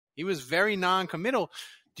was very non-committal.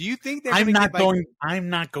 Do you think they're I'm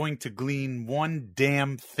not going to glean one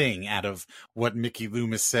damn thing out of what Mickey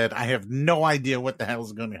Loomis said. I have no idea what the hell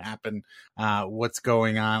is going to happen, what's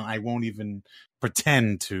going on. I won't even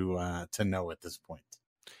pretend to know at this point.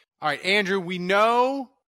 All right, Andrew, we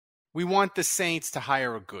know we want the Saints to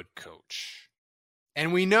hire a good coach.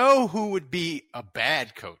 And we know who would be a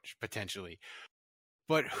bad coach, potentially.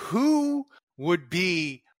 But who would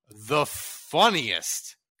be the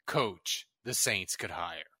funniest coach the Saints could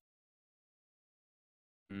hire?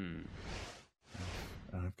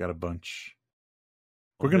 I've got a bunch.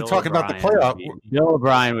 We're going to talk about the playoff. Bill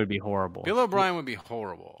O'Brien would be horrible. Bill O'Brien would be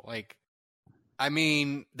horrible. Like, I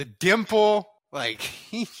mean, the dimple, like,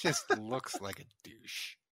 he just looks like a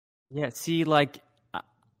douche. Yeah, see, like,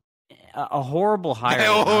 a horrible hire.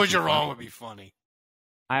 Oh, Jerome would be funny.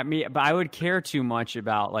 I mean, but I would care too much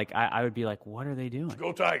about, like, I would be like, what are they doing?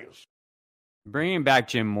 Go Tigers. Bringing back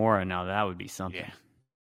Jim Mora now, that would be something. Yeah.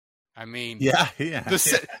 I mean, The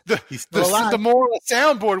moral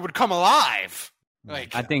soundboard would come alive.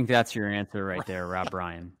 Like, I think that's your answer right there, Rob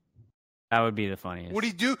Ryan. That would be the funniest. Would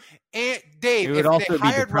he do? And Dave, It would if also they be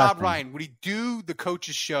hired Rob depressing. Ryan, would he do the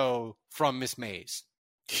coach's show from Miss Mays?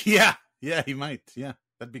 Yeah, he might. Yeah,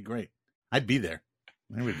 that'd be great. I'd be there.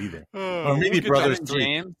 I would be there. Oh, or maybe Brothers Kevin 3.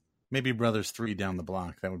 James. Maybe Brothers 3 down the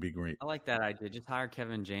block. That would be great. I like that idea. Just hire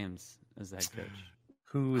Kevin James as the head coach.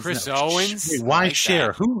 Who is Chris that? Owens? Wait, why Like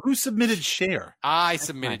Cher? that. Who submitted Cher? I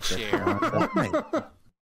submitted Cher.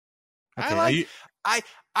 Okay, I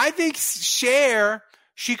think Cher,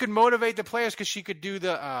 she could motivate the players because she could do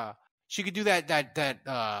that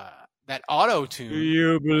auto tune.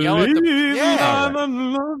 You believe I'm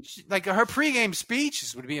alone? Like her pregame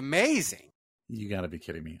speeches would be amazing. You got to be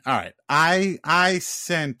kidding me! All right, I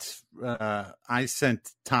sent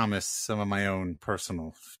Thomas some of my own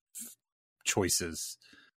personal choices.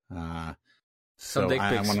 Some dick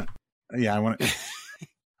pics. I want to.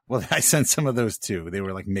 Well, I sent some of those too. They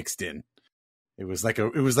were like mixed in. It was like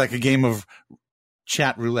a game of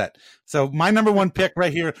chat roulette. So my number one pick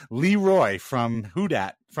right here, Leroy from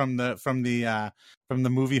Whodot from the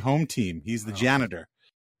movie Home Team. He's the janitor.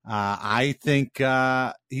 I think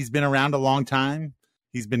he's been around a long time.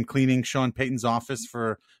 He's been cleaning Sean Payton's office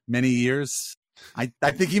for many years. I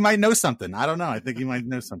think he might know something. I don't know. I think he might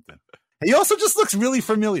know something. He also just looks really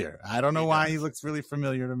familiar. I don't know why he looks really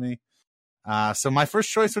familiar to me. So my first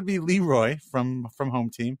choice would be Leroy from Home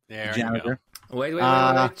Team, There janitor. Wait.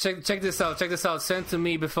 Check this out. Check this out. Sent to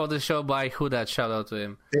me before the show by Whodot. Shout out to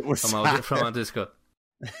him. It was from our Discord.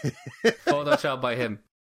 Photoshop by him.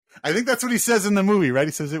 I think that's what he says in the movie, right?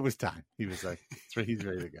 He says it was time. He was like, he's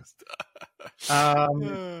ready to go.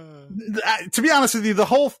 To be honest with you, the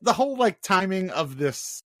whole like timing of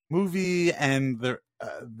this movie and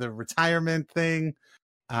the retirement thing,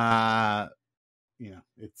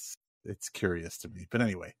 it's curious to me. But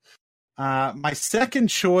anyway, my second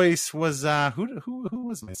choice was who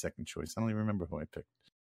was my second choice? I don't even remember who I picked.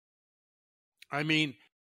 I mean,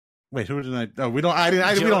 wait, who did I? Oh, we don't.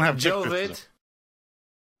 We don't have Joe Vitt.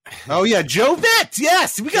 Oh yeah, Joe Vitt.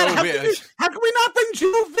 Yes, we got. How can we not bring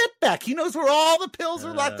Joe Vitt back? He knows where all the pills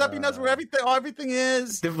are locked up. He knows where everything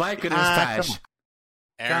is. The mic and mustache.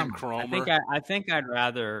 Aaron Cromer. I think I'd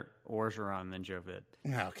rather Orgeron than Joe Vitt.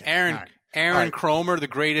 Okay. Aaron Cromer, the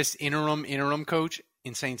greatest interim coach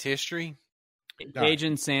in Saints history.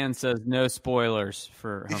 Agent Sand says no spoilers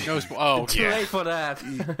for Home. Too late for that.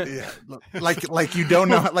 Yeah. Like you don't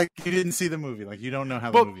know, like you didn't see the movie, like you don't know how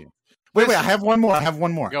the movie ends. Wait, I have one more.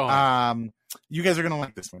 Go on. You guys are gonna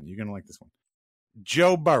like this one. You're gonna like this one.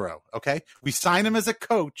 Joe Burrow. Okay, we sign him as a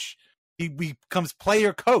coach. He becomes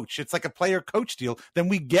player coach. It's like a player coach deal. Then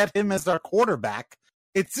we get him as our quarterback.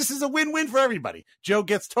 This is a win-win for everybody. Joe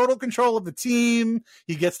gets total control of the team.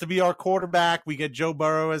 He gets to be our quarterback. We get Joe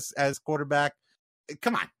Burrow as quarterback.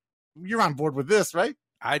 Come on. You're on board with this, right?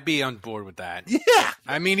 I'd be on board with that. Yeah.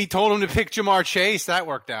 I mean, he told him to pick Jamar Chase. That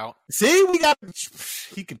worked out. See,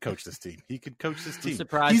 he could coach this team. I'm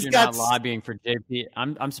surprised you're not lobbying for JP.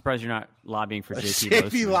 I'm surprised you're not lobbying for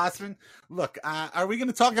JP Losman. Look, are we going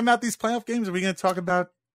to talk about these playoff games? Are we going to talk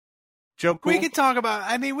about Joe Cool? We could talk about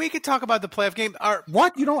the playoff game.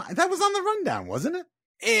 What? That was on the rundown, wasn't it?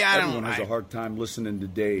 Yeah, Everyone has a hard time listening to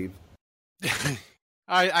Dave.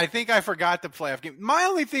 I think I forgot the playoff game. My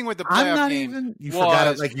only thing with the playoff game forgot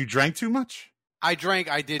it like you drank too much? I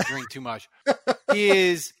did drink too much.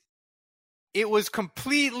 It was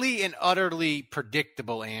completely and utterly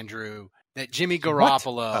predictable, Andrew, that Jimmy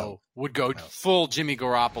Garoppolo would go full Jimmy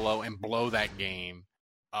Garoppolo and blow that game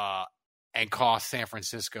and cost San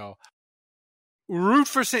Francisco. Root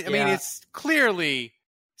for I mean, it's clearly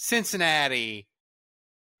Cincinnati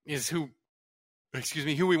is who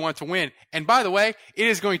we want to win. And by the way, it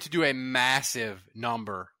is going to do a massive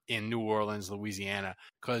number in New Orleans, Louisiana,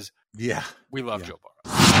 because we love Joe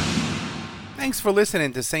Burrow. Thanks for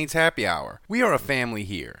listening to Saints Happy Hour. We are a family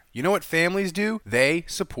here. You know what families do? They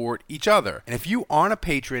support each other. And if you aren't a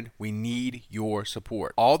patron, we need your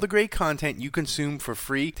support. All the great content you consume for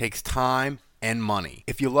free takes time and money.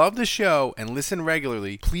 If you love the show and listen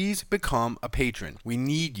regularly, please become a patron. We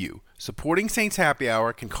need you. Supporting Saints Happy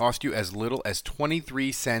Hour can cost you as little as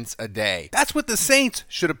 23 cents a day. That's what the Saints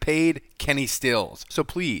should have paid Kenny Stills. So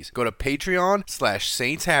please go to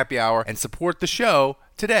Patreon/Saints Happy Hour and support the show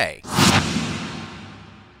today.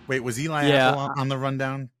 Wait, was Eli Apple on the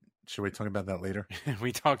rundown? Should we talk about that later?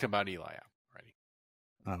 We talked about Eli Apple already.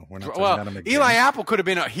 Oh, we're not talking about him again. Eli Apple could have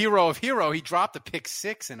been a hero of hero. He dropped a pick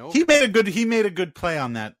six and over. He made a good play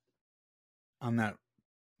on that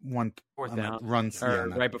one fourth down run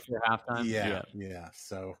right before halftime. Yeah.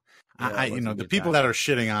 So the people that are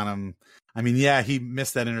shitting on him. I mean, he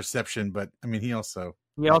missed that interception, but I mean, he also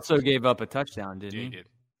gave up a touchdown, didn't he? He did.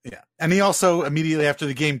 Yeah, and he also immediately after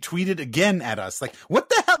the game tweeted again at us like, "What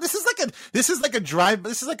the hell? This is like a drive.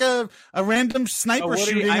 This is like a random sniper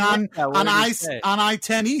shooting on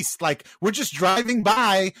I-10 East. Like we're just driving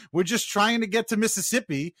by. We're just trying to get to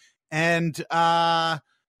Mississippi, and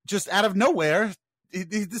just out of nowhere,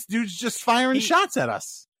 this dude's just firing shots at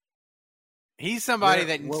us. He's somebody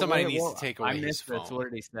somebody needs to take away his phone. What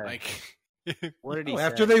did he say? What did he say?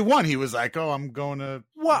 After they won, he was like, "Oh, I'm going to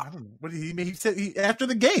what?" I don't know. What did he said after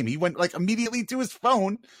the game? He went like immediately to his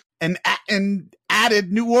phone and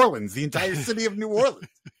added New Orleans, the entire city of New Orleans.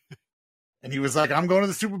 And he was like, "I'm going to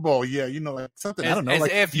the Super Bowl." Yeah, like something. I don't know.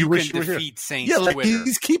 Like if you wish can defeat Saints. Yeah, like Twitter.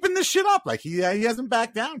 He's keeping this shit up. Like he hasn't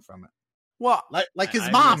backed down from it. Well, like his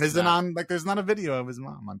mom isn't on. Like there's not a video of his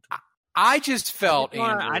mom on Twitter. I just felt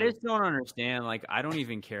I just don't understand. Like, I don't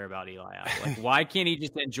even care about Eli Apple. Like, why can't he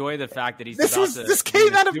just enjoy the fact that he's this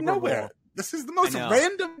came out of nowhere. This is the most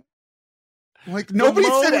random. Like nobody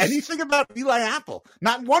said anything about Eli Apple.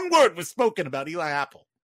 Not one word was spoken about Eli Apple.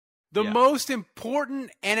 The most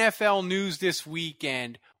important NFL news this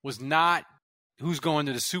weekend was not who's going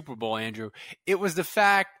to the Super Bowl, Andrew. It was the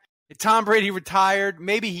fact that Tom Brady retired.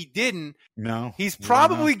 Maybe he didn't. No. He's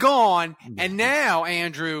probably gone. And now,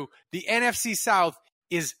 Andrew, the NFC South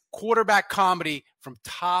is quarterback comedy from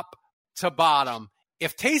top to bottom.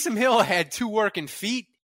 If Taysom Hill had two working feet,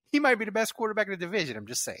 he might be the best quarterback in the division. I'm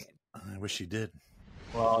just saying. I wish he did.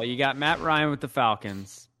 Well, you got Matt Ryan with the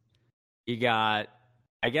Falcons. You got,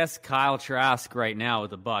 I guess, Kyle Trask right now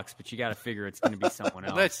with the Bucs, but you got to figure it's going to be someone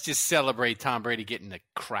else. Let's just celebrate Tom Brady getting the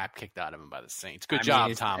crap kicked out of him by the Saints. Good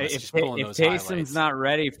job, Thomas. Just pulling those highlights. If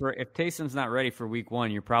Taysom's not ready for Week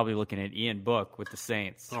 1, you're probably looking at Ian Book with the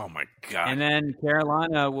Saints. Oh my God! And then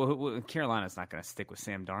Carolina's not going to stick with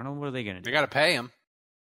Sam Darnold. What are they going to do? They got to pay him.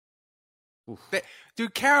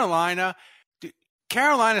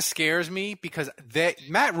 Carolina scares me because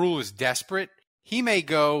Matt Rule is desperate. He may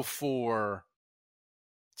go for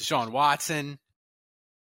Deshaun Watson,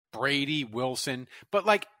 Brady, Wilson. But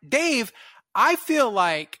like Dave, I feel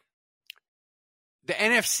like the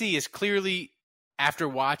NFC is clearly, after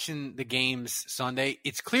watching the games Sunday,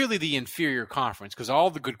 it's clearly the inferior conference because all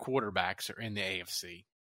the good quarterbacks are in the AFC.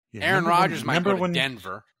 Yeah, Aaron Rodgers might go to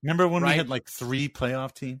Denver. Remember when we had like 3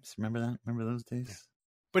 playoff teams? Remember that? Remember those days? Yeah.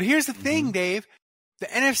 But here's the thing, Dave. The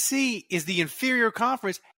NFC is the inferior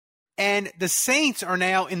conference, and the Saints are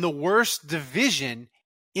now in the worst division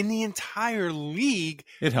in the entire league.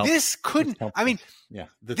 It helps. This couldn't. I mean,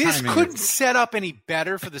 this couldn't set up any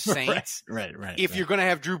better for the Saints. right. If you're going to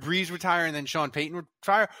have Drew Brees retire and then Sean Payton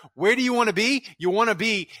retire, where do you want to be? You want to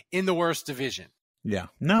be in the worst division. Yeah.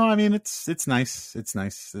 No, I mean it's nice. It's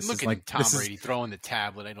nice. This Look is at like Tom Brady throwing the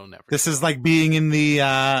tablet. I don't never. This is like being in the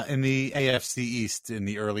AFC East in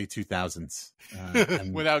the early 2000s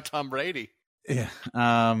without Tom Brady. Yeah.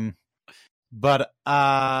 But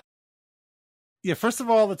yeah, first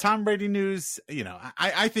of all, the Tom Brady news, you know,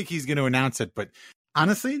 I think he's going to announce it, but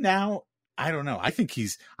honestly now I don't know. I think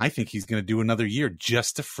he's going to do another year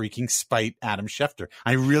just to freaking spite Adam Schefter.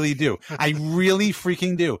 I really do. I really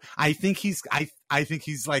freaking do. I think he turned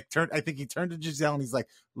to Giselle and he's like,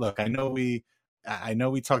 look, I know we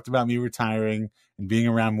talked about me retiring and being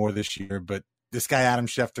around more this year, but this guy, Adam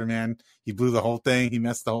Schefter, man, he blew the whole thing. He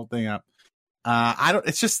messed the whole thing up.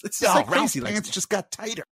 It's just like crazy. Ralph's pants just got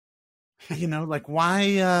tighter. You know, like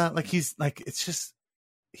why,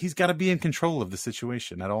 he's got to be in control of the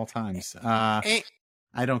situation at all times. I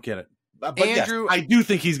don't get it. But Andrew, yes, I do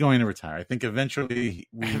think he's going to retire. I think eventually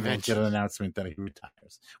we will get an announcement that he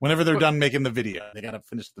retires. Whenever they're done making the video, they got to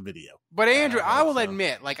finish the video. But Andrew, I will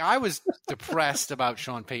admit, like I was depressed about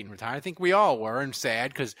Sean Payton retiring. I think we all were, and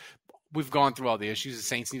sad because we've gone through all the issues. The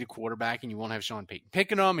Saints need a quarterback, and you won't have Sean Payton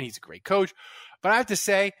picking him, and he's a great coach. But I have to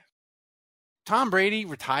say, Tom Brady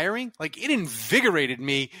retiring, like it invigorated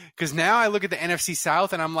me because now I look at the NFC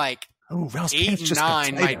South and I'm like, 8 and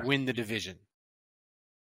 9 might win the division.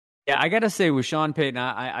 Yeah, I got to say with Sean Payton,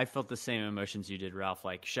 I felt the same emotions you did, Ralph,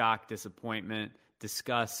 like shock, disappointment,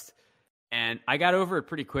 disgust. And I got over it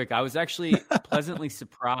pretty quick. I was actually pleasantly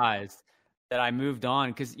surprised that I moved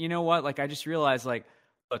on because you know what? Like I just realized like,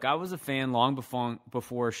 look, I was a fan long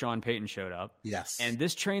before Sean Payton showed up. Yes. And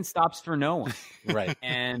this train stops for no one. Right.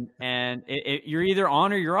 And you're either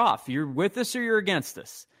on or you're off. You're with us or you're against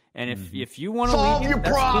us. And if you want to solve your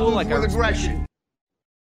problems cool. with aggression.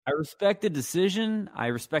 I respect the decision. I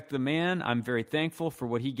respect the man. I'm very thankful for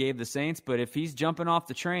what he gave the Saints. But if he's jumping off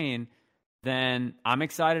the train, then I'm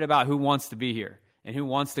excited about who wants to be here and who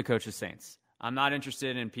wants to coach the Saints. I'm not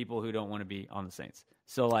interested in people who don't want to be on the Saints.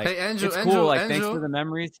 So, like, hey, Andrew, it's cool. Like, thanks for the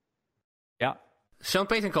memories. Yeah. Sean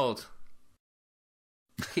Payton called.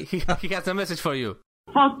 He has a message for you.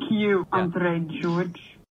 Fuck you, Andre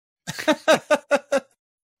George.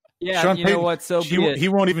 Yeah, Sean you Payton, know what? So be it. He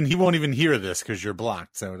won't even hear this because you're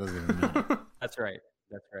blocked, so it doesn't even matter. That's right.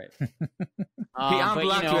 He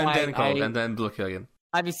unblocked you and then called and then blocked you again.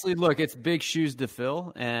 Obviously, look, it's big shoes to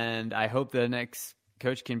fill, and I hope the next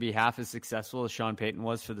coach can be half as successful as Sean Payton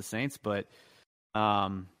was for the Saints. But,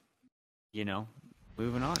 you know,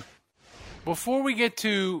 moving on. Before we get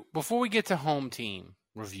to home team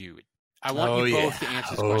review, I want you both to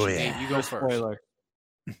answer this question. Yeah. Dave, you go first. Spoiler.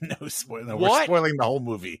 No spoiler. We're spoiling the whole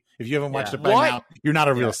movie. If you haven't watched it by now, you're not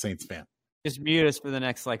a real Saints fan. Just mute us for the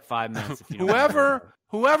next 5 minutes. If you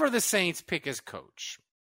whoever the Saints pick as coach.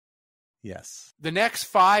 Yes. The next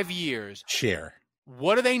 5 years. Share.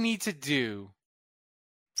 What do they need to do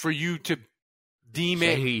for you to deem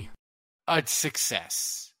it a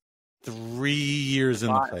success? 3 years in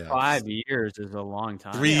the playoffs. 5 years is a long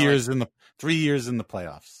time. 3 years in the 3 years in the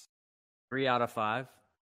playoffs. 3 out of 5.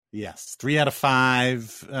 Yes, 3 out of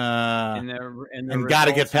 5. And got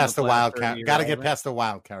to get past the wild card. Got to get past the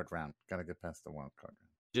wild card round. Got to get past the wild card round.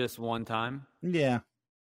 Just one time. Yeah.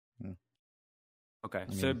 Okay,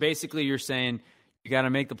 so basically, you're saying you got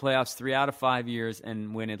to make the playoffs 3 out of 5 years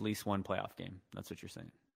and win at least one playoff game. That's what you're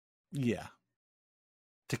saying. Yeah.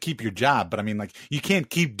 To keep your job, but I mean, like, you can't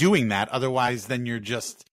keep doing that. Otherwise, then you're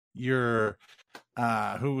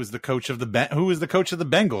who was the coach of the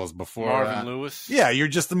Bengals before Marvin Lewis? Yeah, you're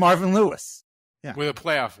just the Marvin Lewis. Yeah, with a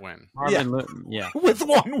playoff win. With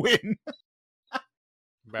one win.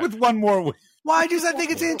 With one more win. Why? Because I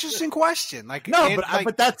think it's an interesting question. Like, no,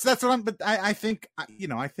 but that's what I'm. But I think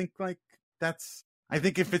I think like that's. I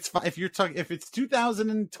think if it's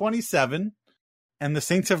 2027, and the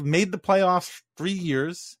Saints have made the playoffs 3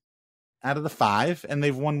 years out of the 5, and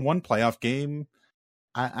they've won one playoff game.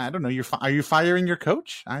 I don't know. Are you firing your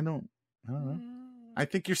coach? I don't know. I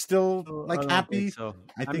think you're still happy. So.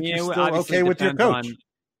 I think you're still okay with your coach.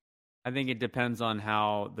 I think it depends on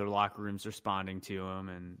how the locker room's responding to him,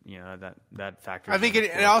 and you know that factor. I think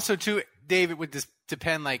it also too, David, would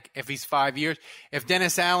depend. Like if he's 5 years, if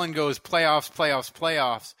Dennis Allen goes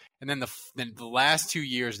playoffs, and then the last 2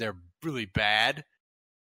 years they're really bad.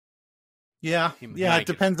 Yeah, it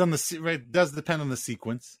depends on it does depend on the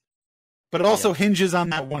sequence. But it also hinges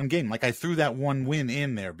on that one game. Like I threw that one win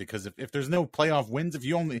in there because if there's no playoff wins, if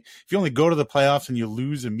you only go to the playoffs and you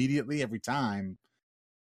lose immediately every time,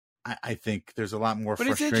 I think there's a lot more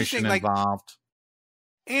frustration involved.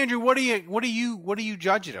 Andrew, what do you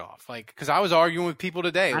judge it off? Like, because I was arguing with people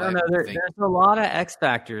today. I don't know. There's a lot of X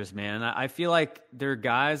factors, man. I feel like there are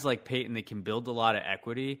guys like Payton that can build a lot of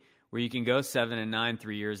equity where you can go 7-9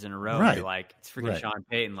 3 years in a row. Right. And you're like, it's freaking Sean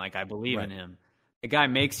Payton. Like, I believe in him. The guy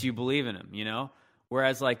makes you believe in him, you know?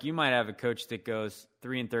 Whereas, like, you might have a coach that goes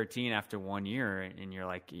 3-13 after 1 year, and you're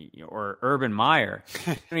like, or Urban Meyer,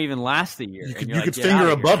 don't even last a year. You could like, finger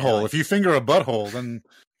a butthole. Like, if you finger a butthole, then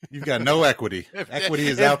you've got no equity. Equity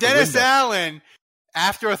is out the window. Dennis Allen,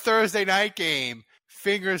 after a Thursday night game,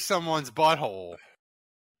 fingers someone's butthole,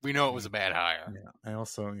 we know it was a bad hire. Yeah, I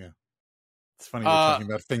also, it's funny we're talking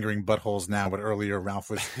about fingering buttholes now, but earlier Ralph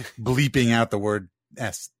was bleeping out the word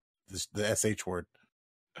S, the SH word.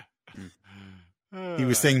 He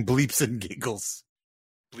was saying bleeps and giggles.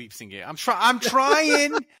 Bleeps and giggles. I'm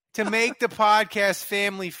trying to make the podcast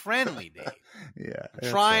family friendly, Dave. Yeah, I'm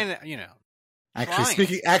trying,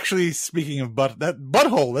 Speaking of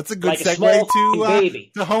butthole, that's a good like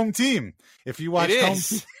segue to home team. If you watch home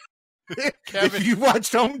team. If you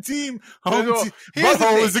watched Home Team,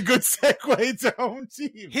 Butthole is a good segue to Home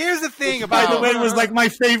Team. Here's the thing about, by the way, was like my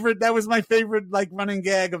favorite. That was my favorite, like, running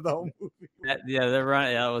gag of the whole movie. That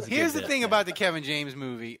was. Here's the thing about the Kevin James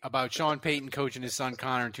movie about Sean Payton coaching his son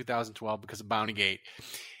Connor in 2012 because of Bountygate.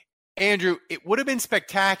 Andrew, it would have been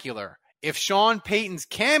spectacular if Sean Payton's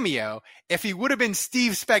cameo, if he would have been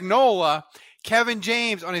Steve Spagnuolo, Kevin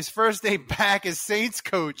James on his first day back as Saints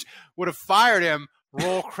coach would have fired him.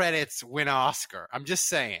 Roll credits, win Oscar. I'm just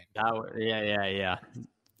saying. Yeah.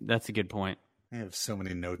 That's a good point. I have so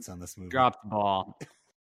many notes on this movie. Dropped the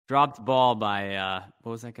ball by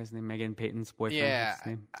what was that guy's name? Megan Payton's boyfriend. Yeah.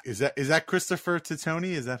 Is that Christopher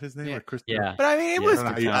Titoni? Is that his name? Yeah. Or Christopher? Yeah. But I mean, it was.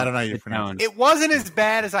 I don't know how you pronounce it. It wasn't as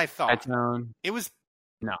bad as I thought. Titone. It was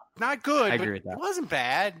no, not good. I agree with that. It wasn't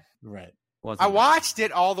bad. Right. I watched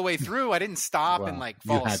it all the way through. I didn't stop and like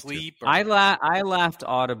fall asleep. I laughed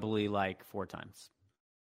audibly like 4 times.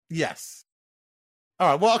 Yes. All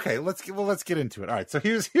right. Well, okay. Let's get into it. All right. So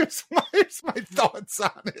here's my thoughts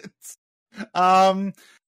on it.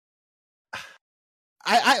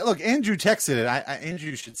 I look. Andrew texted it.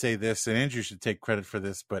 Andrew should say this, and Andrew should take credit for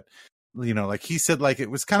this. But like he said, like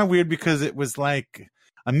it was kind of weird because it was like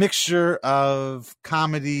a mixture of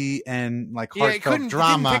comedy and like heartfelt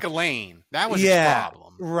drama. Couldn't pick a lane. That was his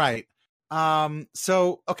problem. Right.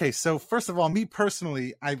 So first of all, me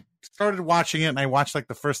personally, I started watching it and I watched like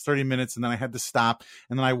the first 30 minutes and then I had to stop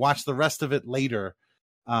and then I watched the rest of it later.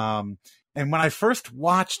 And when I first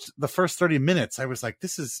watched the first 30 minutes, I was like,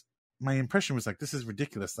 my impression was like, this is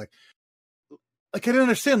ridiculous. Like I didn't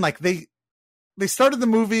understand. Like they started the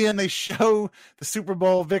movie and they show the Super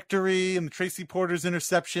Bowl victory and the Tracy Porter's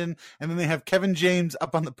interception. And then they have Kevin James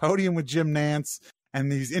up on the podium with Jim Nantz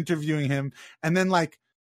and he's interviewing him. And then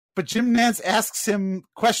but Jim Nantz asks him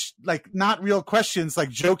not real questions, like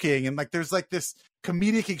joking. And like, there's like this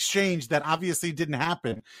comedic exchange that obviously didn't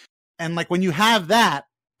happen. And like, when you have that,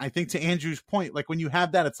 I think to Andrew's point, like when you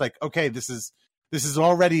have that, it's like, okay, this is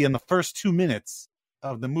already in the first 2 minutes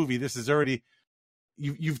of the movie. This is already,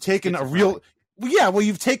 you've taken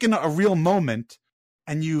you've taken a real moment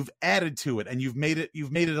and you've added to it and you've made it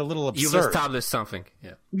a little absurd. You've established something.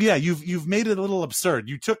 Yeah. Yeah. You've made it a little absurd.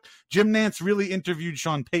 You took Jim Nantz really interviewed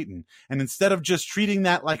Sean Payton. And instead of just treating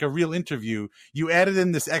that like a real interview, you added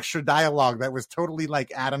in this extra dialogue that was totally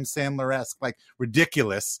like Adam Sandler-esque, like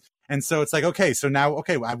ridiculous. And so it's like, okay, so now,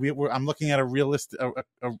 I'm looking at a realistic,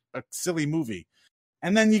 a silly movie.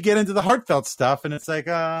 And then you get into the heartfelt stuff and it's like,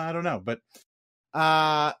 I don't know, but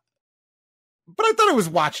I thought it was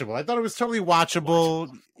watchable. I thought it was totally watchable.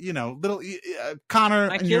 Little Connor.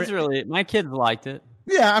 My kids liked it.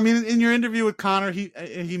 Yeah, I mean, in your interview with Connor,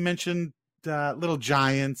 he mentioned Little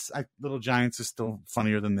Giants. Little Giants is still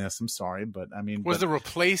funnier than this. I'm sorry, but I mean, The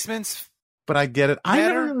Replacements? But I get it. I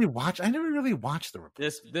never really watched the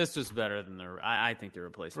Replacements. This was better than I think the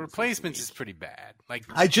Replacements. The Replacements is pretty bad. Like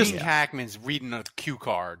Gene Hackman's reading the cue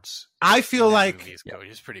cards. I feel like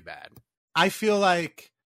it's pretty bad. I feel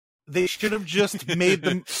like they should have just made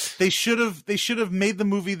them. They should have made the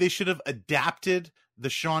movie. They should have adapted the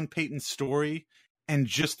Sean Payton story and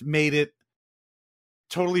just made it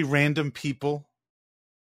totally random people,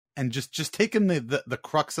 and just taken the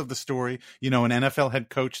crux of the story. An NFL head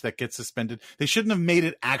coach that gets suspended. They shouldn't have made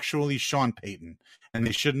it actually Sean Payton, and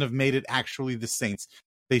they shouldn't have made it actually the Saints.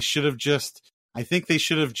 They should have just. I think they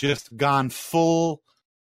should have just gone full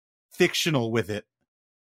fictional with it,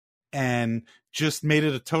 and just made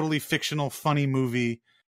it a totally fictional, funny movie,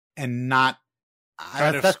 and not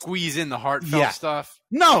try to squeeze in the heartfelt stuff.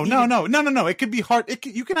 No. It could be heart.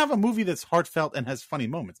 You can have a movie that's heartfelt and has funny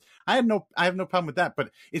moments. I have no problem with that.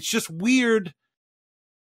 But it's just weird.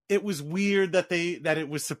 It was weird that it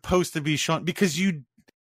was supposed to be Sean, because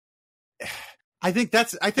I think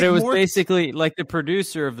but it was basically like the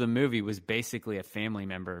producer of the movie was basically a family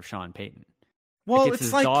member of Sean Payton. Well, like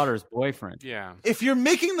it's his daughter's boyfriend. Yeah. If you're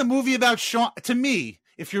making the movie about Sean, to me,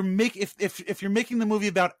 if you're making the movie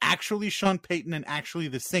about actually Sean Payton and actually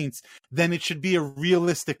the Saints, then it should be a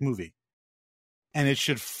realistic movie. And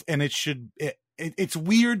it's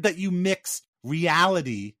weird that you mix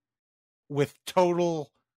reality with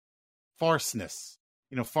total farceness.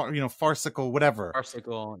 Farcical, whatever.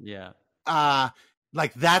 Farcical, yeah.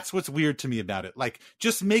 Like that's what's weird to me about it. Like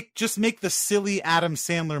just make the silly Adam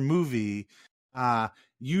Sandler movie.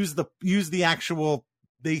 Use the actual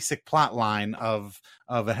basic plot line of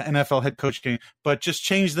an NFL head coach game, but just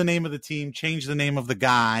change the name of the team, change the name of the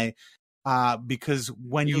guy. Because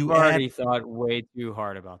when You've already thought way too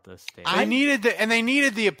hard about this, Dave. They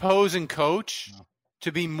needed the opposing coach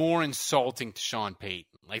to be more insulting to Sean Payton.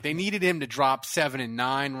 Like they needed him to drop 7 and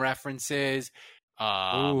 9 references.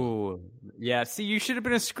 Ooh, yeah. See, you should have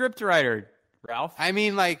been a script writer, Ralph. I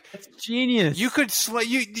mean, like that's genius. You could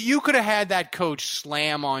you could have had that coach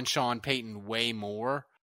slam on Sean Payton way more.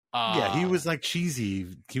 Yeah, he was like cheesy.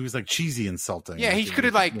 He was like cheesy insulting. Yeah, he could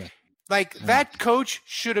have that coach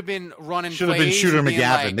should have been running. Should have been Shooter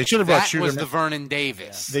McGavin. Like, they should have brought Shooter. Was the Vernon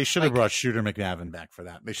Davis? They should have brought Shooter McGavin back for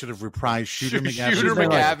that. They should have reprised Shooter McGavin. Shooter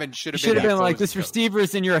McGavin should have been like this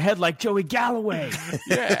receiver's in your head like Joey Galloway.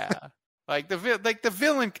 Yeah, like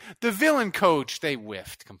the villain coach. They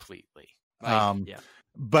whiffed completely. Yeah.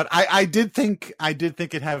 But I did think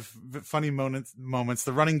it have funny moments.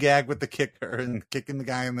 The running gag with the kicker and kicking the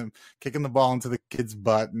guy and kicking the ball into the kid's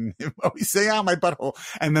butt and him always saying, "Oh, my butthole!"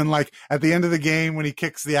 And then like at the end of the game when he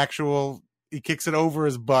kicks it over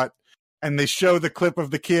his butt, and they show the clip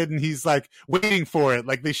of the kid and he's like waiting for it.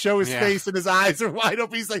 Like they show his face and his eyes are wide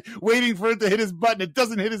open. He's like waiting for it to hit his butt and it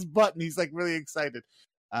doesn't hit his butt and he's like really excited.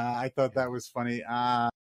 I thought that was funny.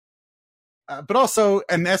 But also,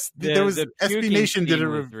 there was SB Nation did a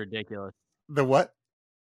ridiculous. The what?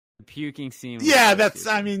 The puking scene. That's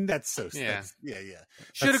so. Yeah. Yeah.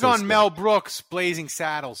 Should have gone Mel Brooks, Blazing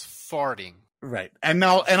Saddles, farting. Right, and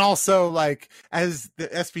also like as the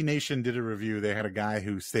SB Nation did a review, they had a guy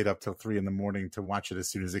who stayed up till 3 a.m. to watch it as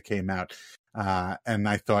soon as it came out. And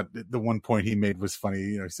I thought the one point he made was funny.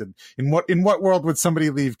 He said, "In what world would somebody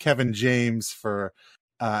leave Kevin James for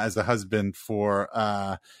as a husband for?"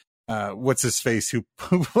 What's his face who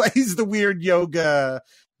plays the weird yoga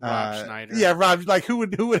Rob Schneider. Yeah, Rob, like who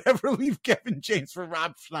would ever leave Kevin James for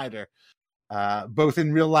Rob Schneider, both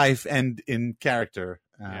in real life and in character.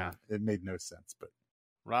 It made no sense, but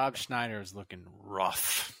Rob Schneider is looking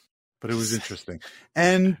rough. But it was interesting.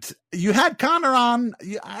 And you had Connor on.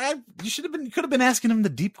 You could have been asking him the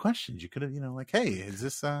deep questions. You could have, like, hey, is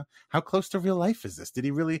this how close to real life is this?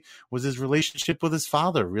 Was his relationship with his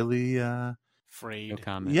father really frayed? No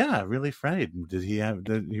comment. Yeah, really frayed. Did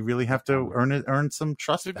he really have to earn some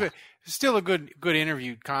trust? Still a good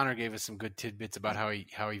interview. Connor gave us some good tidbits about how he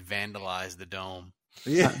vandalized the dome.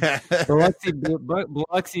 Yeah.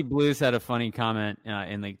 Biloxi Blues had a funny comment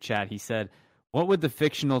in the chat. He said, "What would the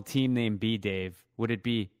fictional team name be, Dave? Would it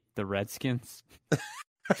be the Redskins?"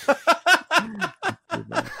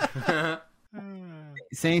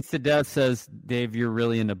 Saints to Death says, "Dave, you're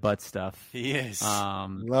really into butt stuff." He is.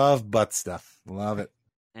 Love butt stuff. Love it.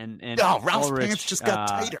 And Ralph's Ulrich, pants just got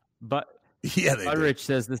tighter. But yeah, Ulrich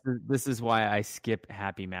says this is why I skip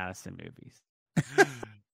Happy Madison movies.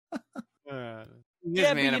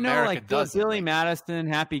 Yeah, man, but like Billy Madison,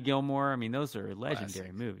 Happy Gilmore. I mean, those are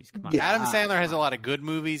legendary movies. Come on. Yeah. Adam Sandler has a lot of good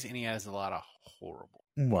movies, and he has a lot of horrible.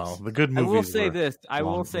 Well, the good movies. I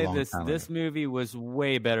will say this. This movie was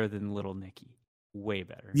way better than Little Nicky. Way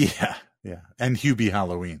better. Yeah. And Hubie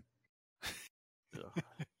Halloween.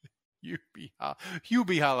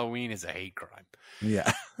 Hubie Halloween is a hate crime.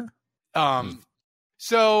 Yeah.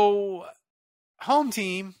 So, home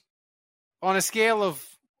team on a scale of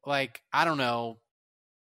like, I don't know,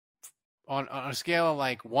 on a scale of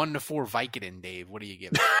like 1 to 4 Vicodin, Dave, what do you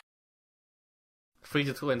give it? 3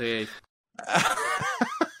 to 28.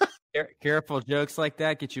 Careful, jokes like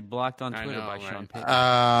that get you blocked on Twitter by Sean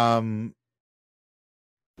Payton.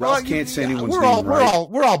 Ralph can't say anyone's we're name right.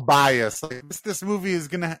 We're all biased. Like, this movie is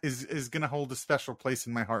gonna hold a special place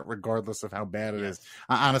in my heart, regardless of how bad it is.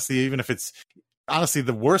 Honestly, even if it's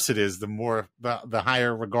the worse it is, the more the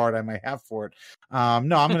higher regard I might have for it. No,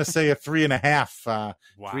 I'm gonna say a 3.5.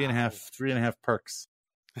 Wow. 3.5 perks.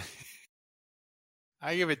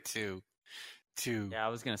 I give it 2. Yeah, I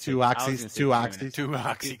was gonna say 2 oxys. 2 oxys. 2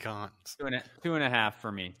 oxycons. 2.5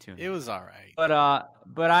 for me. 2.5. It was all right. But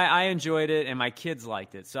I enjoyed it, and my kids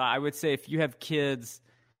liked it. So I would say if you have kids,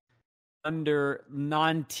 under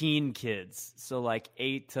non-teen kids, so like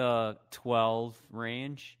 8 to 12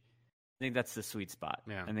 range. I think that's the sweet spot.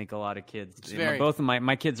 Yeah. I think a lot of kids. Both of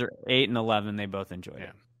my kids are 8 and 11. They both enjoyed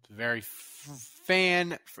it. It's very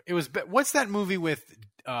fan. It was. What's that movie with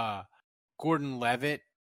Gordon Levitt,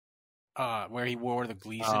 where he wore the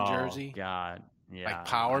Gleason jersey? God, yeah. Like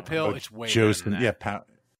Power Pill. It's way Joseph, better than that. Power.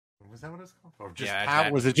 Was that what it's called? Or just Yeah, Power?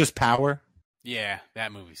 that- Was it just Power? Yeah,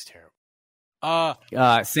 that movie's terrible.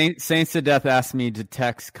 Saints to Death asked me to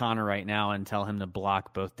text Connor right now and tell him to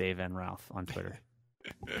block both Dave and Ralph on Twitter.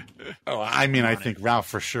 I think Ralph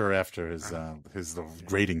for sure after his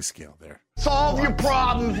grading scale there. Solve your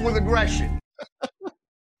problems with aggression.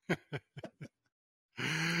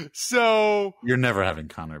 So you're never having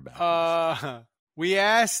Connor back. We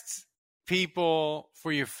asked people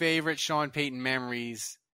for your favorite Sean Payton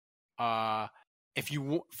memories. If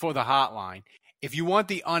you for the hotline, if you want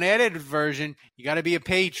the unedited version, you got to be a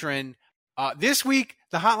patron. This week,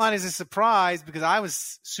 the hotline is a surprise because I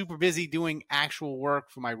was super busy doing actual work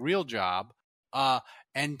for my real job,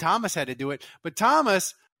 and Thomas had to do it. But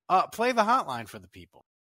Thomas, play the hotline for the people.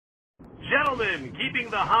 Gentlemen, keeping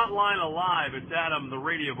the hotline alive, it's Adam, the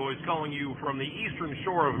radio voice, calling you from the eastern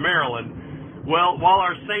shore of Maryland. Well, while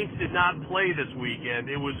our Saints did not play this weekend,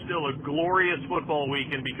 it was still a glorious football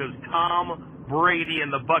weekend because Tom Brady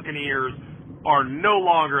and the Buccaneers are no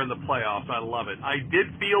longer in the playoffs. I love it. I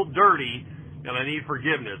did feel dirty, and I need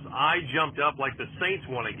forgiveness. I jumped up like the Saints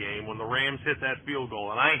won a game when the Rams hit that field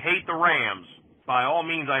goal, and I hate the Rams. By all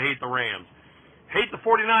means, I hate the Rams. Hate the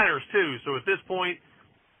 49ers, too, so at this point,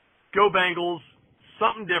 go Bengals.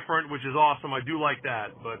 Something different, which is awesome. I do like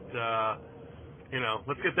that, but,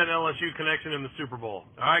 let's get that LSU connection in the Super Bowl.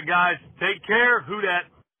 All right, guys, take care. Who dat?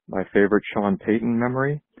 My favorite Sean Payton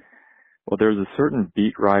memory? Well, there's a certain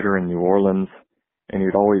beat writer in New Orleans, and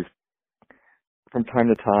he'd always, from time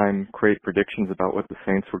to time, create predictions about what the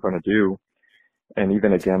Saints were going to do, and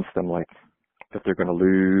even against them, like that they're going to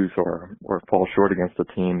lose or fall short against the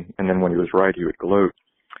team. And then when he was right, he would gloat.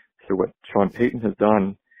 So what Sean Payton has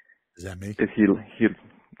done is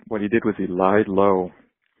what he did was he lied low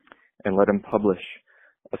and let him publish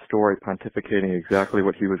a story pontificating exactly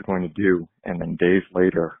what he was going to do, and then days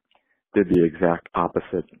later did the exact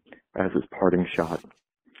opposite as his parting shot.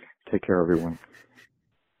 Take care, everyone.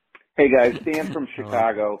 Hey guys, Dan from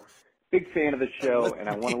Chicago. Big fan of the show, and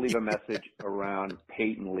I want to leave a message around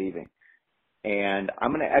Peyton leaving. And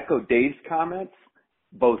I'm going to echo Dave's comments,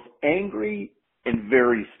 both angry and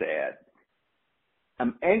very sad.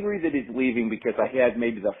 I'm angry that he's leaving because I had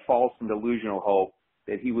maybe the false and delusional hope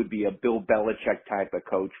that he would be a Bill Belichick type of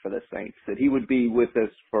coach for the Saints, that he would be with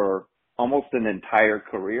us for almost an entire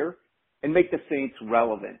career and make the Saints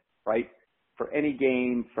relevant, right? For any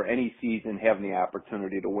game, for any season, having the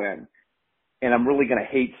opportunity to win. And I'm really going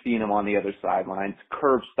to hate seeing him on the other sidelines,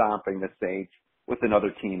 curb stomping the Saints with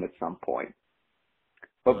another team at some point.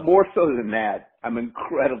 But more so than that, I'm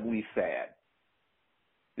incredibly sad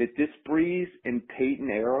that this Breeze and Peyton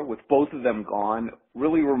era, with both of them gone,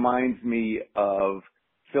 really reminds me of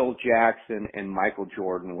Phil Jackson and Michael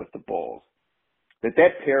Jordan with the Bulls. That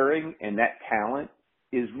pairing and that talent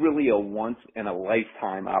is really a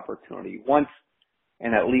once-in-a-lifetime opportunity. Once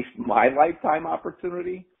in at least my lifetime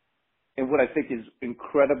opportunity. And what I think is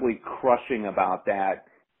incredibly crushing about that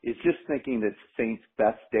is just thinking that Saints'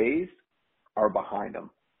 best days are behind them.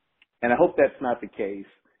 And I hope that's not the case,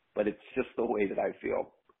 but it's just the way that I feel.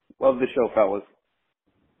 Love the show, fellas.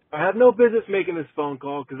 I have no business making this phone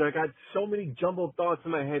call because I got so many jumbled thoughts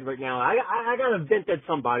in my head right now. I got to vent at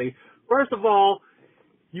somebody. First of all,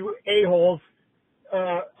 you a-holes,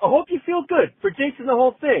 I hope you feel good for jinxing the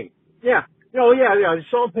whole thing. Yeah.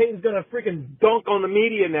 Sean Payton's going to freaking dunk on the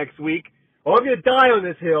media next week. I hope you die on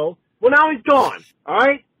this hill. Well, now he's gone. All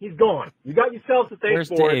right? He's gone. You got yourself to thank Where's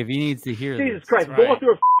for Dave? it. He needs to hear Jesus this. Christ. Right. Going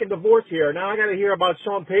through a fucking divorce here. Now I got to hear about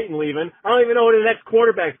Sean Payton leaving. I don't even know who the next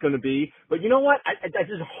quarterback's going to be. But you know what? I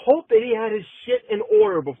just hope that he had his shit in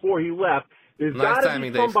order before he left. There's got to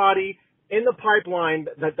be somebody in the pipeline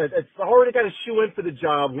that's already got a shoe in for the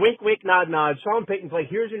job. Wink, wink, nod, nod. Sean Payton's like,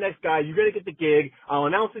 here's your next guy. You're going to get the gig. I'll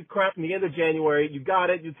announce the crap in the end of January. You got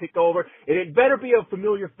it. You take over. And it better be a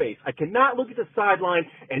familiar face. I cannot look at the sideline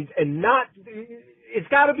and not – it's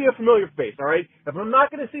got to be a familiar face, all right? If I'm not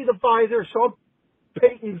going to see the visor, Sean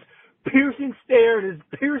Payton's piercing stare and his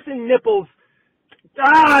piercing nipples,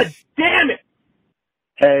 God damn it!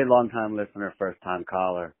 Hey, long-time listener, first-time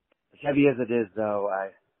caller. As heavy as it is, though,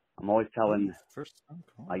 I'm always telling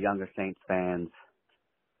my younger Saints fans,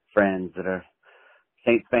 friends that are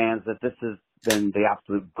Saints fans, that this has been the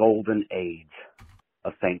absolute golden age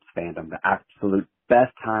of Saints fandom, the absolute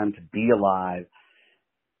best time to be alive.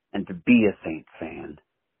 and to be a Saints fan.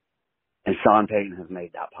 And Sean Payton has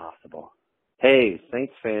made that possible. Hey,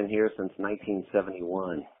 Saints fan here since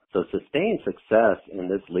 1971. So sustained success in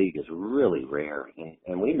this league is really rare,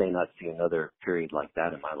 and we may not see another period like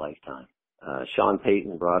that in my lifetime. Sean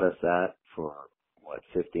Payton brought us that for,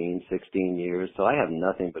 15, 16 years. So I have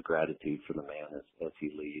nothing but gratitude for the man as he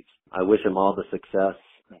leaves. I wish him all the success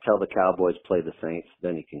until the Cowboys play the Saints,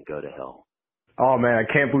 then he can go to hell. Oh, man, I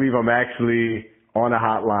can't believe I'm actually on a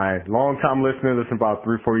hotline. Long-time listener, listen about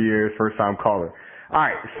 3-4 years, first-time caller. All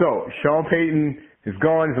right, so Sean Payton is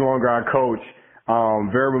gone. He's no longer our coach.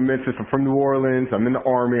 Very momentous. I'm from New Orleans. I'm in the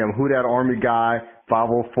Army. I'm Who Dat Army guy,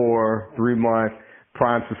 504, 3-month,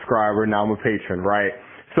 prime subscriber. Now I'm a patron, right?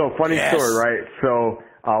 So funny story, right? So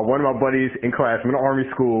one of my buddies in class, I'm in the Army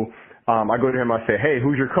school. I go to him. I say, hey,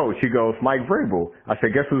 who's your coach? He goes, Mike Vrabel. I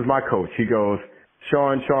said, guess who's my coach? He goes,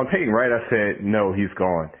 Sean Payton, right? I said, no, he's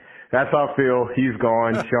gone. That's how I feel. He's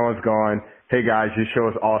gone. Sean's gone. Hey, guys, your show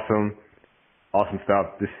is awesome. Awesome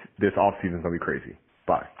stuff. This offseason's going to be crazy.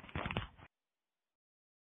 Bye.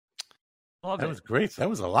 That was great. That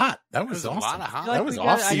was a lot. That was awesome. A lot of hot. That was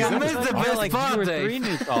off-season. You missed the best part, 2 or Dave. 3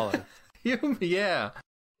 new callers. Yeah.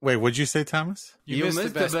 Wait, what'd you say, Thomas? You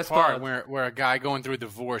missed the best part where a guy going through a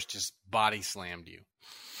divorce just body slammed you.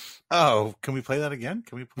 Oh, can we play that again?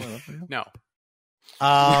 Can we pull it up again? No. He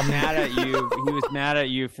was mad at you. He was mad at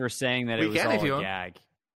you for saying that it was all a gag.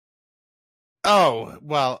 Oh,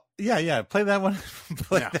 well, yeah. Play that one.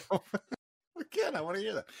 That one. Again, I want to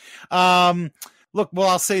hear that. Look, well,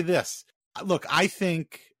 I'll say this. Look, I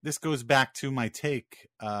think this goes back to my take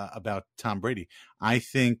about Tom Brady. I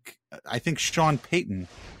think Sean Payton,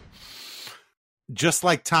 just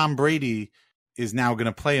like Tom Brady, is now going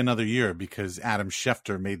to play another year because Adam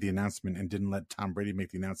Schefter made the announcement and didn't let Tom Brady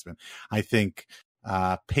make the announcement. I think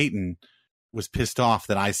Payton was pissed off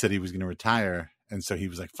that I said he was going to retire, and so he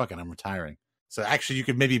was like, fuck it, I'm retiring. So actually, you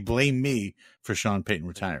could maybe blame me for Sean Payton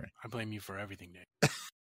retiring. I blame you for everything, Dave.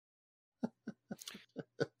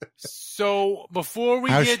 So before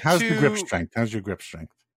we how's to the grip strength? How's your grip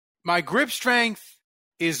strength? My grip strength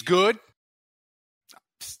is good.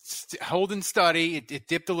 Hold and study. It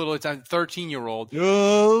dipped a little. It's a 13-year-old.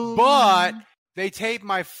 Oh. But they taped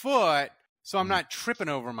my foot, so I'm not tripping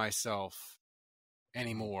over myself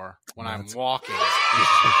anymore when I'm walking.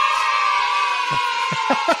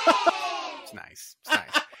 It's nice. It's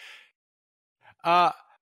nice.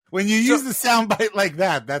 When you use the soundbite like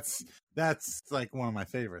that, that's like one of my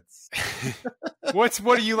favorites. What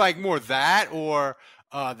do you like more, that or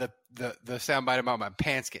the soundbite about my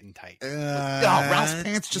pants getting tight? Ralph's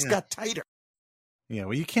pants just got tighter. Yeah,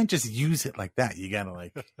 well, you can't just use it like that. You gotta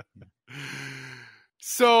like.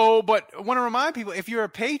 So, but I want to remind people, if you're a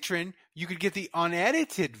patron, you could get the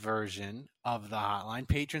unedited version of the hotline.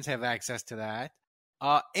 Patrons have access to that,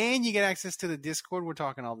 and you get access to the Discord. We're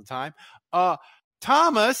talking all the time.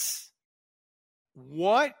 Thomas,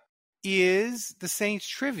 what is the Saints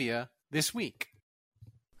trivia this week?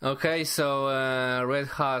 Okay, so Red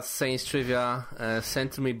Hot Saints trivia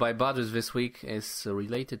sent to me by Butters this week is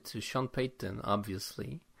related to Sean Payton,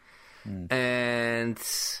 obviously. And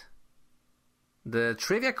the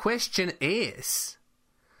trivia question is,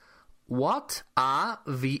 what are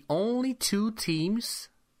the only 2 teams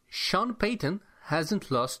Sean Payton hasn't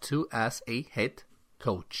lost to as a head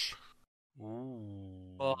coach?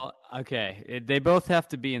 Well, okay. They both have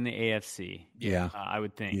to be in the AFC. Yeah. I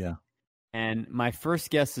would think. Yeah. And my first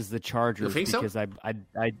guess is the Chargers, you think because so?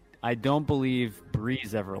 I don't believe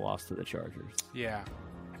Breeze ever lost to the Chargers. Yeah.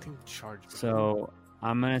 I think Chargers. So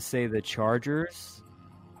I'm going to say the Chargers.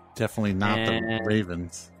 Definitely not the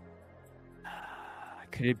Ravens.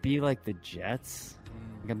 Could it be like the Jets?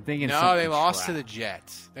 Like I'm thinking. No, they lost to the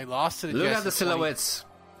Jets. They lost to the Jets. Look at the silhouettes.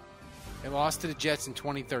 They lost to the Jets in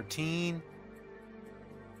 2013.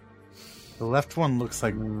 The left one looks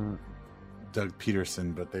like Doug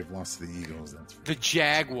Peterson, but they've lost to the Eagles. That's the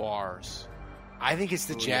Jaguars. I think it's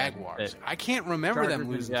the Jaguars. I can't remember Chargers them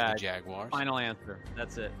losing to the Jaguars. Final answer.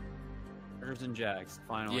 That's it. Chargers and Jags.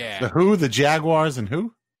 Final Yeah. answer. The who? The Jaguars and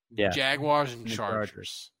who? Yeah. Jaguars and The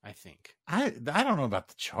Chargers, I think. I don't know about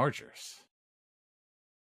the Chargers.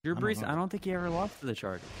 Drew Brees, I don't think he ever lost to the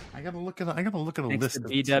Chargers. I gotta look at a list of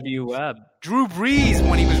BW Webb. Drew Brees,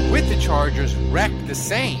 when he was with the Chargers, wrecked the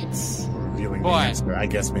Saints. Revealing the answer. I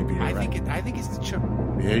guess maybe you're right. I think it's the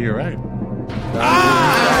Chargers. Yeah, you're right.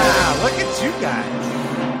 Look at you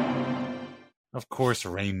guys. Of course,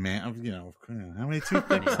 Rain Man. You know, how many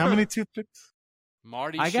toothpicks? How many toothpicks?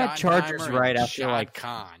 Marty I got Chargers Schottenheimer right and after Shad like.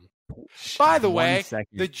 Khan. By the way, 1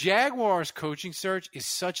 second. the Jaguars coaching search is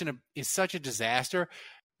such a disaster.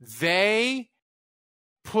 They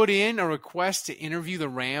put in a request to interview the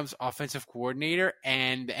Rams offensive coordinator,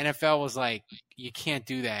 and the NFL was like, you can't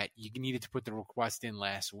do that. You needed to put the request in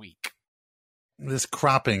last week. This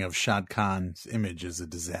cropping of Shad Khan's image is a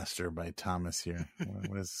disaster by Thomas here.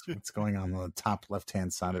 What's going on the top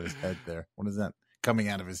left-hand side of his head there? What is that coming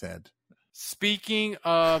out of his head? Speaking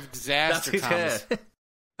of disaster, Thomas,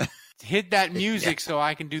 hit that music so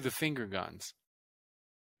I can do the finger guns.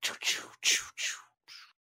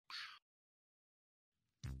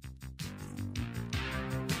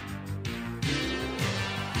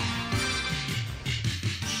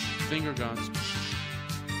 Finger guns.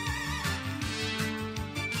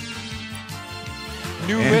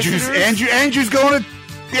 Andrew's going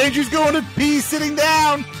to pee sitting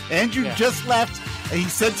down. Andrew just left. And he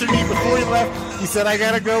said to me before he left, he said, I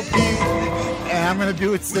got to go pee, and I'm going to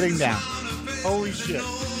do it sitting down. Holy shit.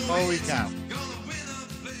 Holy cow.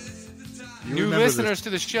 New listeners to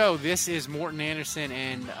the show, this is Morton Anderson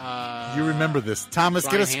and you remember this. Thomas,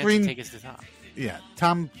 Brian get a screen. Take us to the top. Yeah.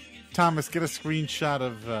 Thomas, get a screenshot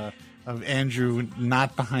of Andrew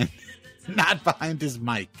not behind his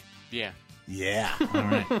mic. Yeah. Yeah. All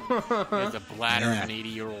right. There's a bladder of an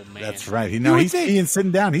 80-year-old man. That's right. He's peeing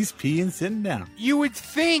sitting down. He's peeing sitting down. You would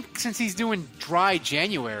think, since he's doing dry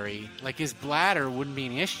January, like his bladder wouldn't be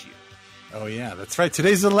an issue. Oh, yeah. That's right.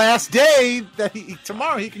 Today's the last day that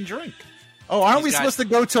tomorrow he can drink. Oh, aren't we supposed to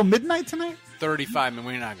go till midnight tonight? 35 minutes.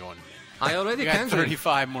 We're not going to midnight. I already got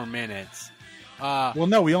 35 more minutes. Well,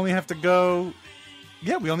 no, we only have to go.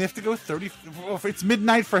 Yeah, we only have to go 30. Well, if it's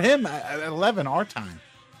midnight for him at 11 our time.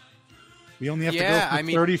 We only have to go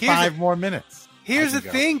for 35 more minutes. Here's the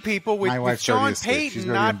thing, people. With Sean Payton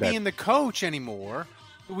not being the coach anymore,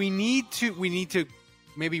 we need to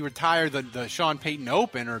maybe retire the Sean Payton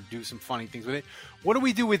Open or do some funny things with it. What do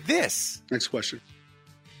we do with this? Next question.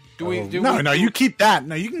 No, you keep that.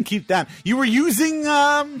 No, you can keep that. You were using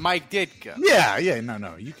Mike Ditka. Yeah,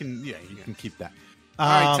 you can keep that. All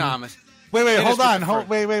right, Thomas. Wait, hold on.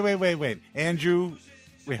 Wait. Andrew,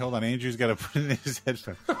 hold on. Andrew's got to put in his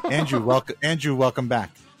headphones. Andrew, welcome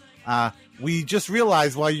back. We just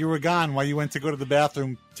realized while you were gone, while you went to go to the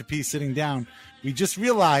bathroom to pee sitting down, we just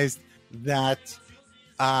realized that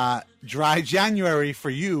dry January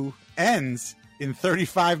for you ends in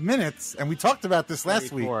 35 minutes, and we talked about this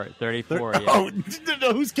last week. 34, yeah. Oh,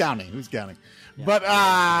 no, who's counting? Yeah, but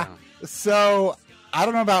so I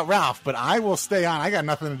don't know about Ralph, but I will stay on. I got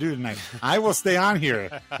nothing to do tonight. I will stay on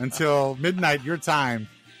here until midnight your time,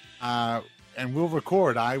 and we'll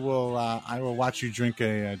record. I will watch you drink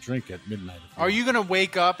a drink at midnight. Are you going to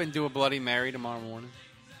wake up and do a Bloody Mary tomorrow morning?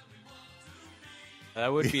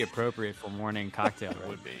 That would be appropriate for morning cocktail. Right?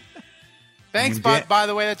 Would be. Thanks, by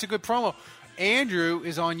the way. That's a good promo. Andrew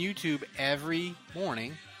is on YouTube every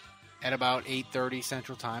morning at about 8:30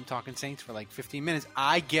 Central Time, talking Saints for like 15 minutes.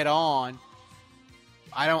 I get on.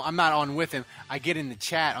 I'm not on with him. I get in the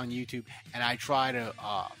chat on YouTube and I try to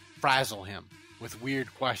frazzle him with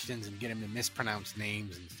weird questions and get him to mispronounce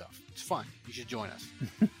names and stuff. It's fun. You should join us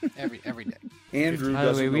every day. Andrew, by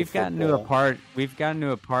the way, we've gotten to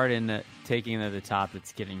a part in the taking to the top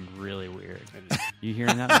that's getting really weird. You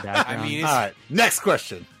hearing that in the background? I mean, all right. Next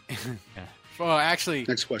question. Yeah. Well, actually,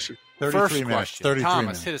 next question. First question.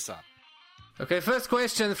 Thomas, hit us up. Okay, first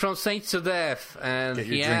question from Saints to Death, and get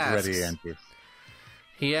your drink ready, Andrew.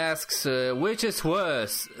 He asks, which is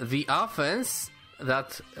worse, the offense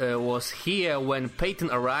that was here when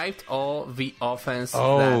Payton arrived, or the offense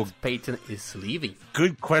that Payton is leaving?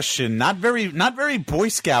 Good question. Not very Boy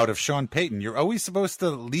Scout of Sean Payton. You're always supposed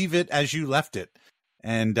to leave it as you left it.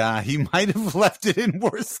 And he might have left it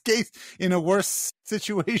in a worse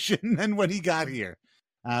situation than when he got here.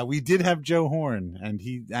 We did have Joe Horn, and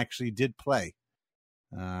he actually did play.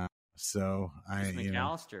 So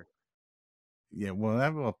McAllister. Yeah, well,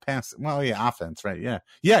 that will pass. Well, yeah, offense, right? Yeah,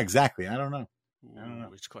 exactly. I don't know.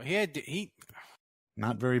 He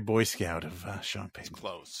not very Boy Scout of Sean Payton.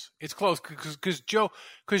 It's close because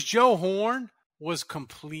Joe Horn was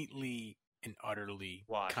completely and utterly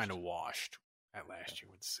kind of washed at last year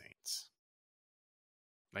with the Saints.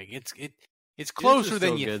 Like it's closer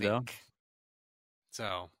than you think. Though.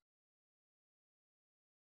 So,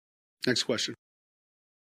 next question.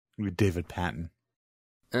 With David Patton.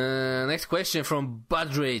 Next question from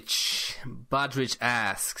Budrich. Budrich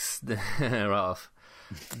asks, Ralph,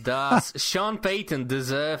 does Sean Payton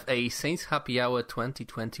deserve a Saints Happy Hour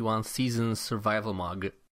 2021 season survival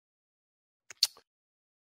mug?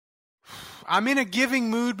 I'm in a giving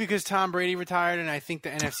mood because Tom Brady retired, and I think the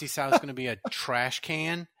NFC South is going to be a trash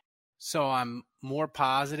can. So I'm more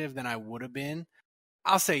positive than I would have been.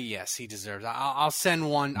 I'll say yes, he deserves. I'll send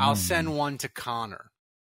one. I'll send one to Connor.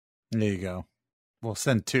 There you go. We'll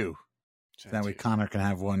send two. Send that way two. Connor can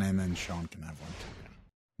have one, and then Sean can have one too.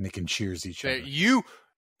 And they can cheers each other.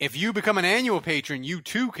 If you become an annual patron, you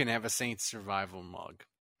too can have a Saints Survival mug.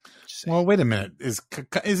 Well, wait a minute.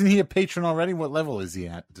 Isn't he a patron already? What level is he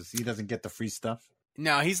at? He doesn't get the free stuff?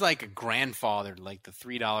 No, he's like a grandfather, like the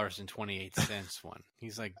 $3.28 one.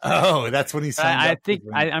 He's like, oh, that's when he signed up.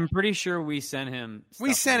 I'm pretty sure we sent him.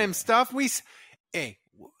 We sent him stuff. We got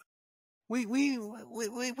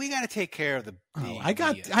to take care of the.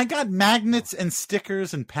 I got magnets and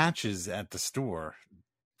stickers and patches at the store.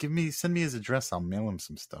 Send me his address. I'll mail him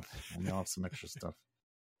some stuff. I'll mail out some extra stuff.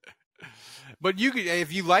 But you could,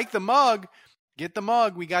 if you like the mug, get the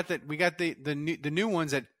mug. We got the new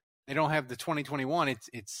ones that they don't have the 2021.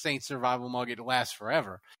 It's Saints Survival mug. It lasts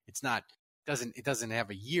forever. It doesn't have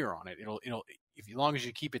a year on it. It'll if as long as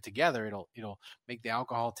you keep it together, it'll make the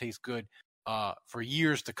alcohol taste good for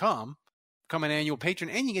years to come. Become an annual patron,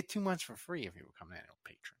 and you get 2 months for free if you become an annual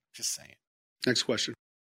patron. Just saying. Next question.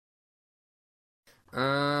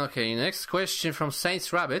 Okay, next question from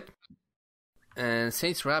Saints Rabbit. And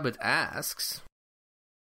Saints Rabbit asks,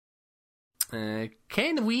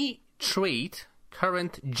 can we trade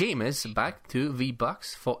current Jameis back to the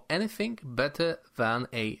Bucks for anything better than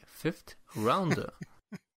a 5th rounder?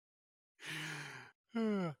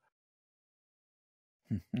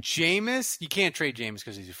 Jameis, you can't trade Jameis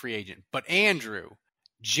because he's a free agent. But Andrew,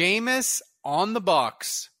 Jameis on the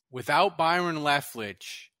Bucks without Byron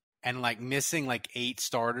Leftwich and like missing like 8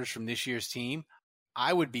 starters from this year's team,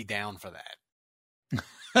 I would be down for that.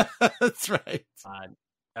 That's right.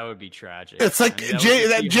 That would be tragic. It's like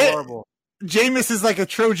horrible. Jameis is like a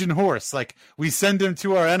Trojan horse. Like we send him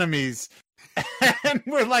to our enemies, and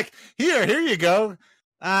we're like, here you go.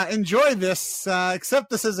 Enjoy this. Accept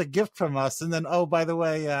this as a gift from us. And then, oh, by the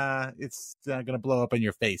way, it's going to blow up in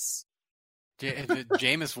your face.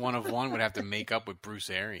 Jameis 1 of 1 would have to make up with Bruce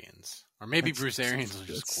Arians. Or maybe Bruce Arians will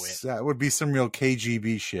just quit. That would be some real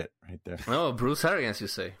KGB shit right there. Oh, Bruce Arians, you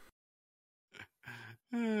say?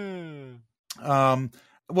 Well,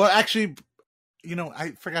 actually,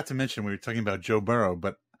 I forgot to mention we were talking about Joe Burrow,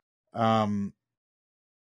 but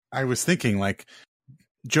I was thinking like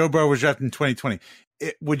Joe Burrow was drafted in 2020.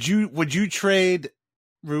 Would you trade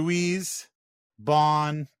Ruiz,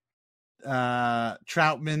 Bond,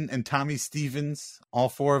 Troutman, and Tommy Stevens, all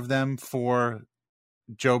 4 of them, for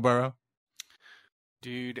Joe Burrow?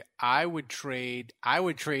 Dude, I would trade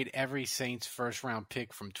every Saints first round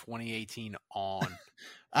pick from 2018 on.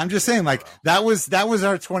 I'm just saying, like, that was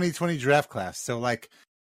our 2020 draft class. So, like,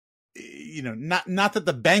 not that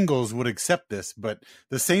the Bengals would accept this, but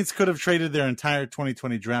the Saints could have traded their entire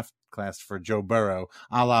 2020 draft class for Joe Burrow,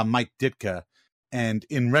 a la Mike Ditka. And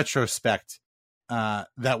in retrospect,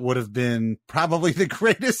 that would have been probably the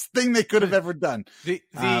greatest thing they could have ever done.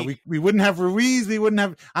 We wouldn't have Ruiz. We wouldn't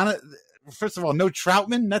have, first of all, no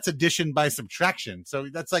Troutman. That's addition by subtraction. So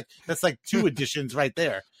that's like 2 additions right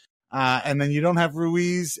there. And then you don't have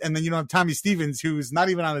Ruiz, and then you don't have Tommy Stevens, who's not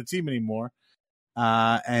even on the team anymore.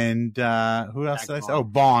 And who else did I say? Oh,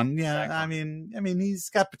 Bond. Yeah, I mean, he's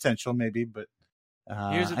got potential, maybe, but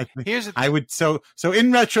I would. So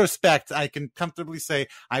in retrospect, I can comfortably say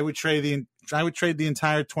I would trade the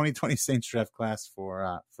entire 2020 Saints draft class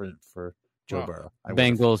for Joe Burrow.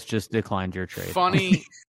 Bengals just declined your trade. Funny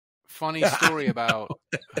story about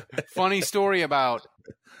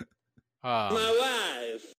my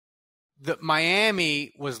wife. The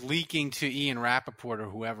Miami was leaking to Ian Rappaport or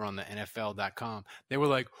whoever on the NFL.com. They were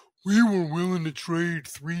like, we were willing to trade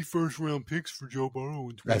 3 first-round picks for Joe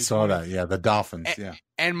Burrow. I saw that. Yeah, the Dolphins.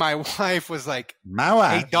 And my wife was like, my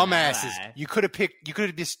wife. Hey, dumbasses, you could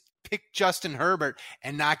have just picked Justin Herbert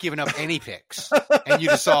and not given up any picks, and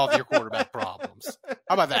you'd have solved your quarterback problems.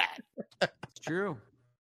 How about that? It's true.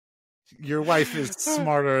 Your wife is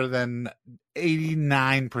smarter than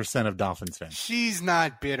 89% of Dolphins fans. She's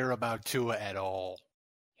not bitter about Tua at all.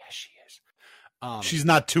 Yes, she is. She's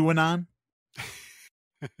not Tuanon?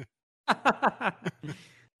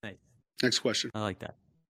 Nice. Next question. I like that.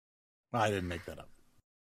 I didn't make that up.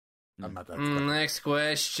 I'm not that next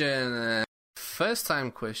question. First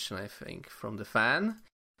time question, I think, from the fan.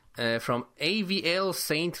 From AVL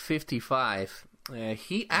Saint 55.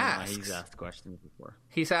 He asks. He's asked questions before.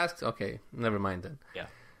 He's asked. Okay, never mind then. Yeah.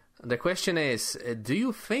 The question is: do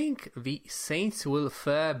you think the Saints will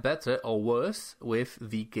fare better or worse with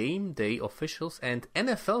the game day officials and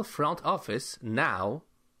NFL front office now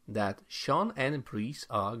that Sean and Brees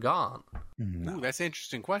are gone? No. Ooh, that's an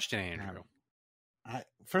interesting question, Andrew.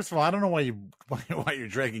 First of all, I don't know why you're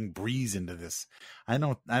dragging Brees into this. I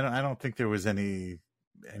don't think there was any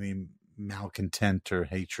malcontent or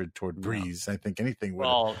hatred toward Breeze. I think anything would.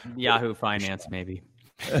 Well, Yahoo Finance, maybe.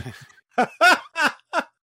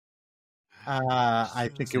 I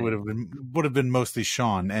think it would have been mostly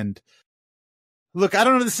Sean. And look, I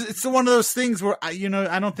don't know. It's one of those things where I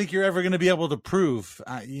don't think you're ever going to be able to prove.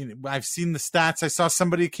 I've seen the stats. I saw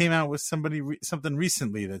somebody came out with something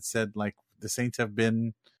recently that said like the Saints have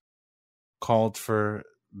been called for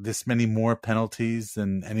this many more penalties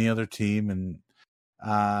than any other team, and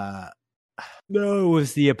no, it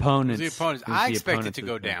was the opponents. I expect it to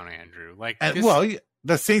go down, Andrew.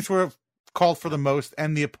 The Saints were called for the most,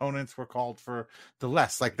 and the opponents were called for the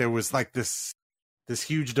less. Like there was like this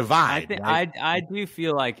huge divide. I do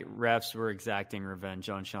feel like refs were exacting revenge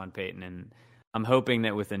on Sean Payton, and I'm hoping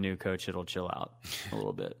that with a new coach it'll chill out a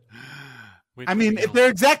little bit. I mean, if they're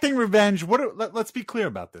exacting revenge, let's be clear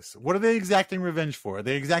about this. What are they exacting revenge for? Are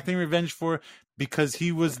they exacting revenge for because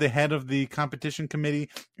he was the head of the competition committee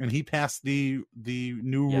and he passed the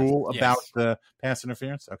new rule about the pass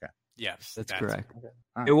interference? Okay. Yes, that's correct.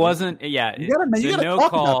 Okay. It wasn't. Yeah, you gotta no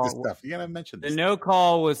talk call, about this stuff. You gotta mention this. The no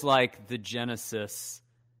call was like the genesis,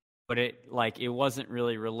 but it wasn't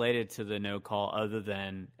really related to the no call, other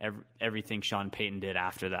than everything Sean Payton did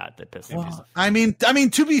after that pissed me off. I mean,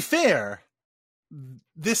 to be fair,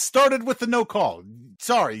 this started with the no call.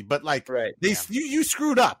 Sorry, but like you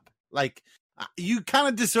screwed up. Like you kind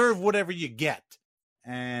of deserve whatever you get,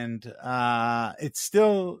 and it's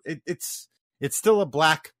still a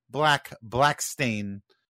black stain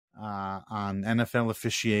on NFL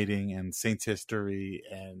officiating and Saints history,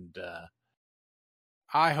 and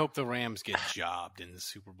I hope the Rams get jobbed in the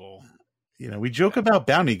Super Bowl. We joke about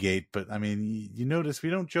Bountygate, but I mean, you notice we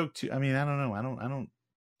don't joke too. I mean, I don't know. I don't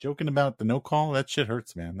joking about the no call. That shit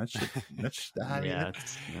hurts, man. That shit.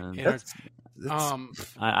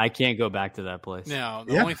 I can't go back to that place. No,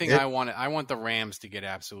 the only thing I want the Rams to get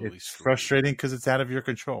absolutely screwed. Frustrating because it's out of your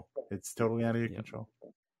control. It's totally out of your control.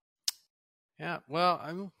 Yeah, well,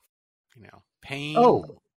 I'm, pain.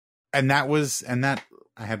 Oh, and that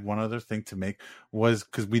I had one other thing to make was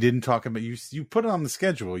because we didn't talk about you put it on the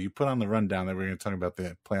schedule, you put on the rundown that we're going to talk about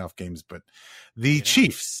the playoff games, but the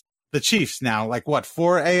Chiefs now, like what,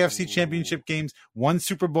 4 AFC championship games, 1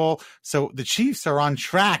 Super Bowl. So the Chiefs are on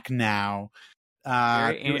track now to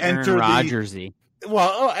enter Rodgersy.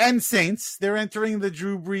 And Saints. They're entering the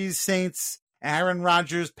Drew Brees Saints, Aaron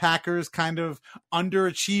Rodgers, Packers kind of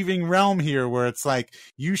underachieving realm here, where it's like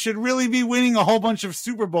you should really be winning a whole bunch of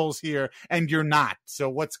Super Bowls here, and you're not. So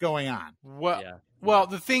what's going on? Well,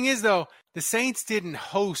 the thing is, though, the Saints didn't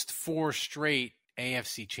host 4 straight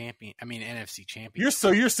NFC champions.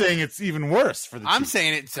 You're saying it's even worse for the Chiefs. I'm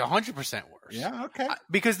saying it's 100% worse. Yeah, okay.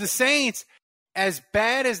 Because the Saints, as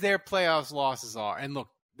bad as their playoffs losses are, and look,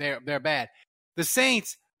 they're bad. The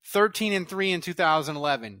Saints 13-3 in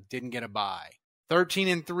 2011 didn't get a bye.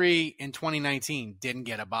 13-3 in 2019 didn't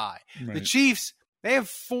get a bye. Right. The Chiefs, they have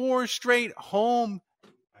 4 straight home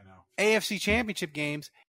AFC championship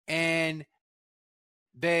games, and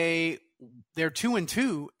they're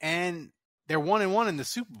 2-2, and they're 1-1 in the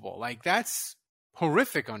Super Bowl. Like, that's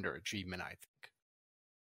horrific underachievement, I think.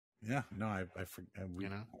 Yeah, no,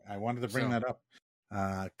 I wanted to bring that up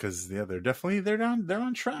because they're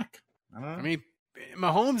on track. I mean,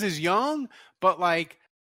 Mahomes is young, but like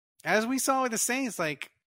as we saw with the Saints,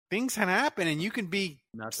 like things can happen, and you can be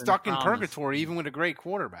stuck in purgatory even with a great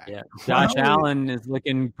quarterback. Yeah, Josh Allen is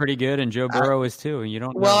looking pretty good, and Joe Burrow is too. And you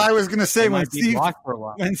don't. Well, I was going to say when Steve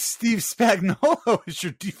Spagnuolo is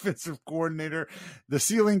your defensive coordinator, the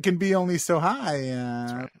ceiling can be only so high.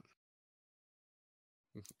 That's right.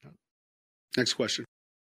 Next question.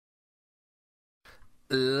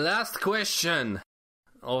 Last question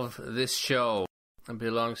of this show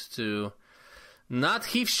belongs to not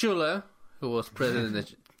Heath Schuler, who was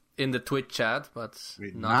present in the Twitch chat, but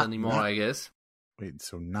not anymore, I guess. Wait,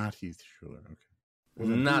 so not Heath Schuler, okay.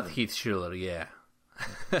 Not Heath Schuler, yeah.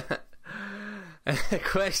 And the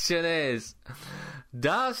question is,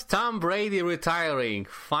 does Tom Brady retiring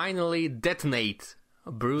finally detonate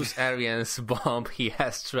Bruce Arians' bomb he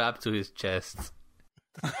has strapped to his chest?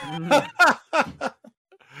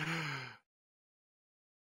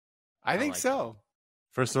 I think so.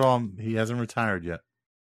 First of all, he hasn't retired yet.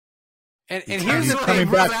 And here's the thing: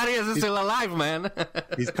 Bruce Arians is still alive, man.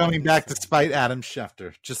 He's coming back to spite Adam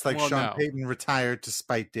Schefter, just like Sean Payton retired to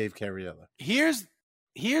spite Dave Carriella. Here's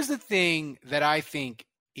the thing that I think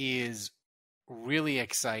is really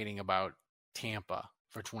exciting about Tampa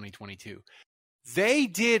for 2022. They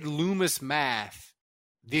did Loomis math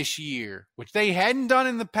this year, which they hadn't done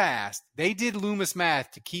in the past. They did Loomis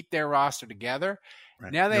math to keep their roster together.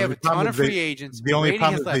 Right. Now they have a ton of free agents. The only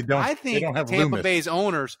problem is I think they don't have Tampa Loomis. Bay's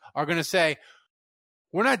owners are going to say,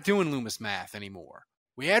 we're not doing Loomis math anymore.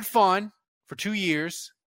 We had fun for 2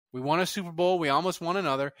 years. We won a Super Bowl. We almost won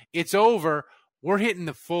another. It's over. We're hitting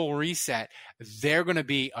the full reset. They're going to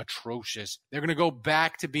be atrocious. They're going to go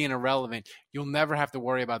back to being irrelevant. You'll never have to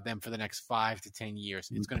worry about them for the next 5 to 10 years.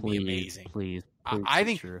 It's going to be amazing. Please, I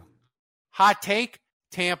think, true. hot take,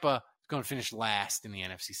 Tampa is going to finish last in the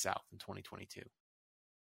NFC South in 2022.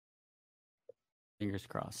 Fingers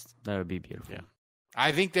crossed. That would be beautiful. Yeah.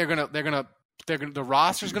 I think the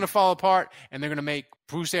roster's going to fall apart, and they're going to make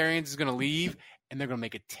Bruce Arians is going to leave, and they're going to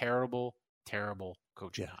make a terrible, terrible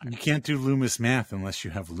coaching hire. You can't do Loomis math unless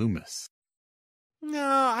you have Loomis.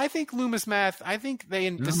 No, I think Loomis math. I think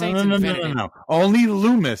the Saints invented it. No. Only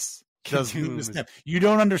Loomis does Loomis math. You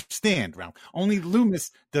don't understand, Ralph. Only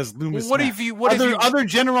Loomis does Loomis math. Other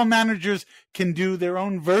general managers can do their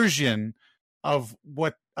own version of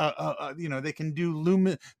what they can do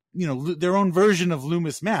Loomis. Their own version of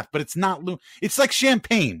Loomis math, but it's not it's like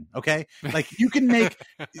champagne, okay? Like you can make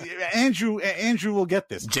Andrew will get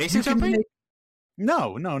this. Jason champagne?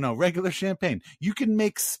 No, regular champagne. You can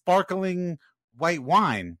make sparkling white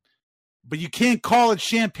wine, but you can't call it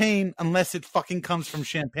champagne unless it fucking comes from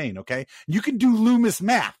champagne, okay? You can do Loomis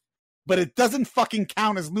math, but it doesn't fucking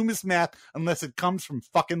count as Loomis math unless it comes from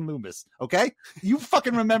fucking Loomis, okay? You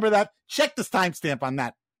fucking remember that? Check this timestamp on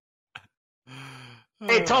that.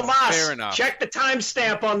 Hey, Tomas, check the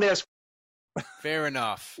timestamp on this. Fair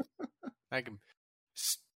enough.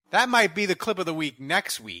 That might be the clip of the week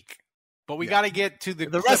next week, but we got to get to the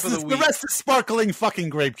rest clip of the week. The rest is sparkling fucking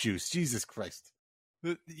grape juice. Jesus Christ.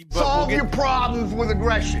 Solve your problems with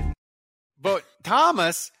aggression. But,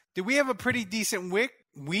 Thomas, did we have a pretty decent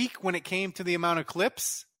week when it came to the amount of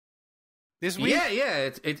clips this week? Yeah.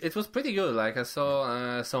 It was pretty good. Like, I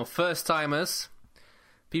saw some first-timers.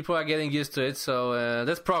 People are getting used to it, so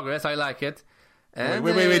that's progress. I like it. And,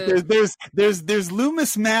 wait. There's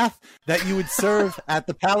Loomis math that you would serve at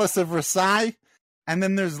the Palace of Versailles, and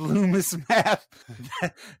then there's Loomis math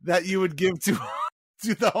that you would give to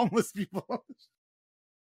the homeless people.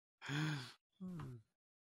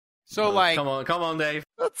 So, come on, Dave.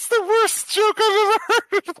 That's the worst joke I've ever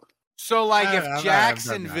heard. So, if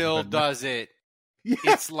Jacksonville does it,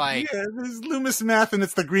 it's like there's Loomis math and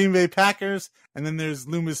it's the Green Bay Packers, and then there's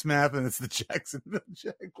Loomis math and it's the Jacksonville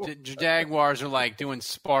Jaguars. The Jaguars are like doing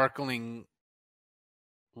sparkling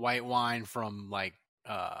white wine from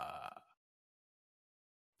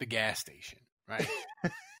the gas station, right?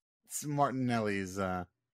 It's Martinelli's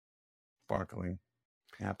sparkling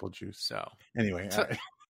apple juice. So anyway,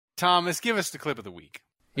 Thomas, give us the clip of the week.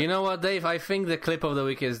 You know what, Dave? I think the clip of the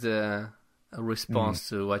week is the response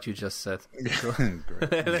to what you just said.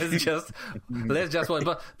 let's just watch.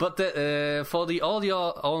 But for the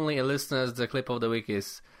audio only listeners, the clip of the week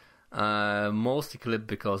is mostly clip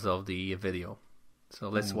because of the video. So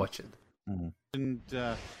let's watch it. And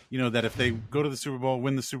that if they go to the Super Bowl,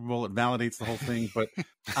 win the Super Bowl, it validates the whole thing. But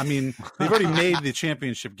I mean, they've already made the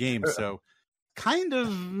championship game, so kind of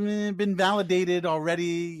been validated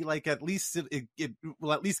already. Like at least it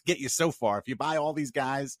will at least get you so far. If you buy all these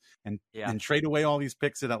guys and trade away all these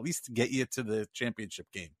picks, it at least get you to the championship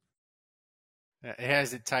game. It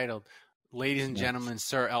has it titled, "Ladies and Gentlemen,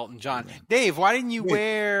 Sir Elton John." Dave, why didn't you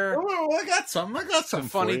wear? Oh, I got some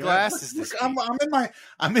funny glasses. Look,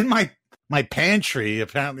 I'm in my pantry.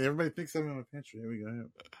 Apparently, everybody thinks I'm in my pantry. Here we go.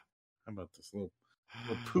 How about this little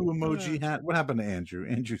poo emoji hat? What happened to Andrew?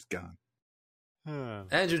 Andrew's gone.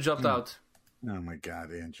 Andrew dropped out. Oh my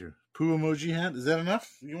God, Andrew! Poo emoji hat. Is that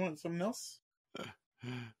enough? You want something else? I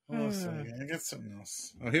got something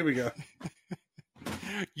else. Oh, here we go.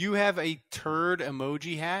 You have a turd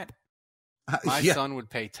emoji hat? My son would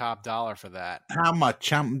pay top dollar for that. How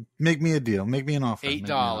much? Make me a deal. Make me an offer.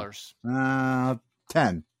 $8.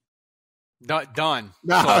 10. Done.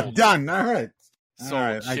 No, sold. Done. All right. Sold. All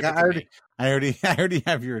right. I already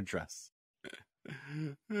have your address.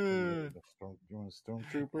 You want a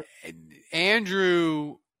stormtrooper?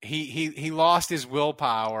 Andrew, he lost his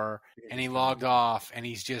willpower and he logged off and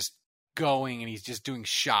he's just going and he's just doing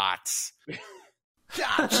shots.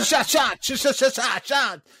 Shot. He's doing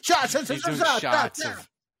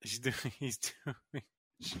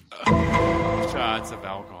shots of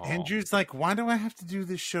alcohol. Andrew's like, why do I have to do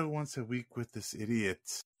this show once a week with this idiot?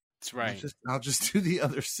 That's right. I'll just do the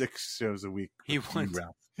other 6 shows a week. He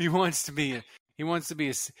wants to be a.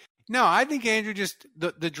 No, I think Andrew just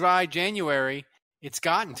the dry January. It's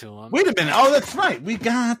gotten to him. Wait a minute. Oh, that's right. We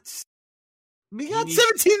got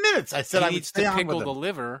 17 minutes. I said I would stay on with him. Pickle the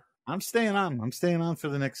liver. I'm staying on. I'm staying on for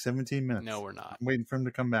the next 17 minutes. No, we're not. I'm waiting for him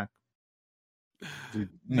to come back.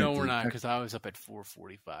 No, we're not, because I was up at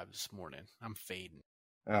 4:45 this morning. I'm fading.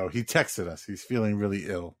 Oh, he texted us. He's feeling really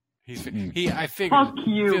ill. I figured. Fuck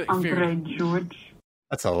you, Andre George.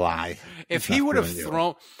 That's a lie. If he would have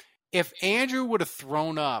thrown, if Andrew would have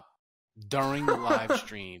thrown up during the live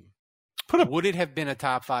stream, would it have been a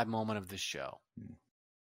top 5 moment of this show?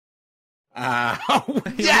 Yes,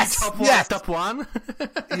 top one.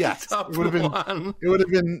 Yes, top it would have been. one. It would have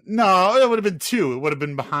been It would have been 2. It would have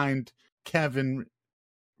been behind Kevin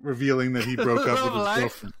revealing that he broke up with his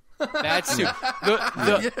girlfriend. That's too.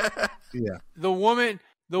 The woman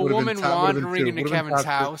wandering into Kevin's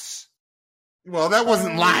house. Well, that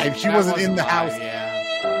wasn't live. She wasn't in the house.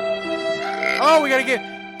 Yeah. Oh, we gotta give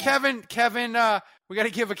Kevin. We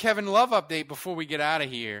gotta give a Kevin Love update before we get out of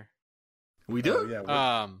here. We do.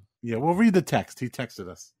 Yeah, we'll read the text. He texted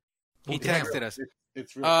us. He texted us.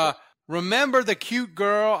 It's real remember the cute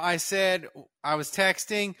girl I said I was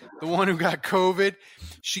texting? The one who got COVID?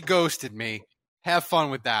 She ghosted me. Have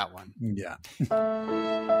fun with that one. Yeah.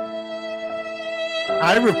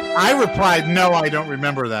 I replied, no, I don't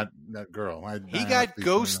remember that girl. He got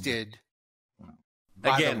ghosted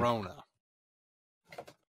by the Rona.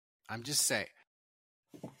 I'm just saying.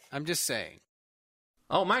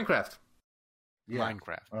 Oh, Minecraft. Yeah.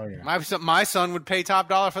 Minecraft. Oh yeah. My son would pay top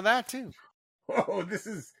dollar for that too. Oh, this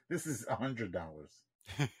is $100.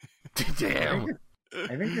 Damn.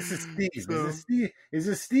 I think this is Steve. Is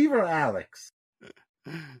it Steve or Alex?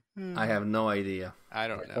 I have no idea. I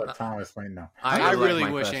don't know. Thomas might know. I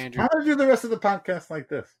really wish Andrew. How to do the rest of the podcast like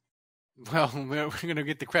this? Well, we're gonna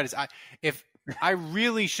get the credits. I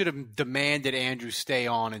really should have demanded Andrew stay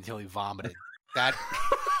on until he vomited. That.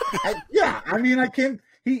 I mean, I can't.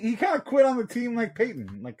 He kind of quit on the team like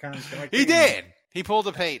Payton. He did. He pulled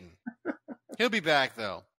a Payton. He'll be back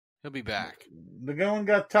though. He'll be back. The going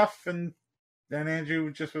got tough, and then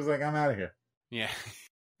Andrew just was like, "I'm out of here." Yeah.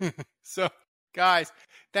 So, guys,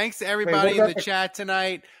 thanks to everybody in the chat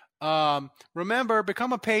tonight. Remember,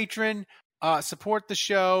 become a patron. Support the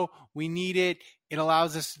show. We need it. It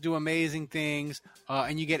allows us to do amazing things.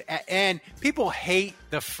 And you get, and people hate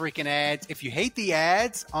the freaking ads. If you hate the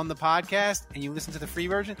ads on the podcast and you listen to the free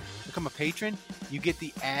version, become a patron. You get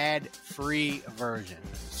the ad-free version.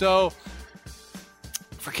 So,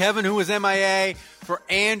 for Kevin, who was MIA, for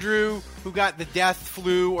Andrew, who got the death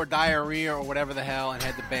flu or diarrhea or whatever the hell and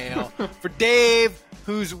had to bail, for Dave,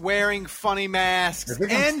 who's wearing funny masks,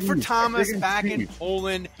 and for Thomas back in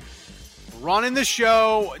Poland, running the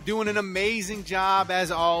show, doing an amazing job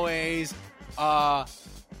as always.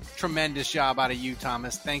 Tremendous job out of you,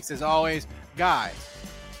 Thomas. Thanks as always. Guys,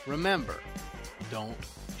 remember, don't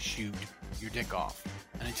shoot your dick off.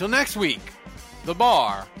 And until next week, the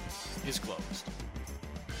bar is closed.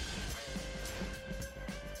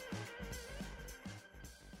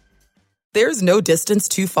 There's no distance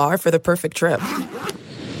too far for the perfect trip.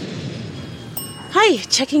 Hi,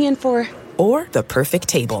 checking in for... Or the perfect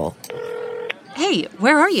table. Hey,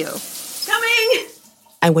 where are you? Coming!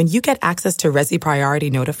 And when you get access to Resi Priority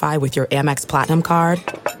Notify with your Amex Platinum card...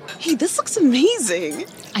 Hey, this looks amazing.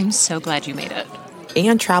 I'm so glad you made it.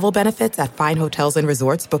 And travel benefits at fine hotels and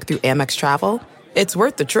resorts booked through Amex Travel, it's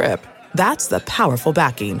worth the trip. That's the powerful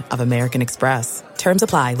backing of American Express. Terms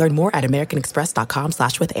apply. Learn more at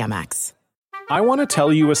americanexpress.com/withAmex. I want to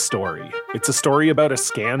tell you a story. It's a story about a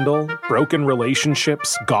scandal, broken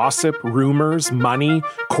relationships, gossip, rumors, money,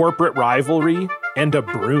 corporate rivalry, and a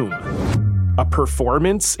broom. A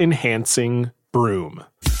performance-enhancing broom.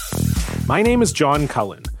 My name is John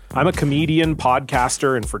Cullen. I'm a comedian,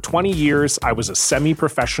 podcaster, and for 20 years, I was a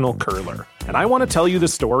semi-professional curler. And I want to tell you the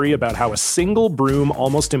story about how a single broom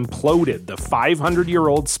almost imploded the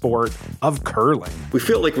 500-year-old sport of curling. We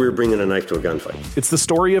felt like we were bringing a knife to a gunfight. It's the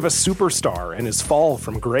story of a superstar and his fall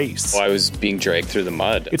from grace. I was being dragged through the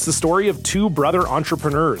mud. It's the story of two brother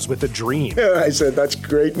entrepreneurs with a dream. I said, that's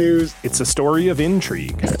great news. It's a story of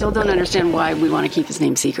intrigue. I still don't understand why we want to keep his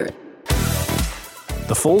name secret.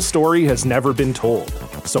 The full story has never been told,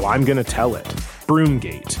 so I'm going to tell it.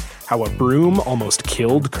 Broomgate, how a broom almost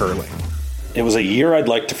killed curling. It was a year I'd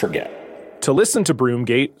like to forget. To listen to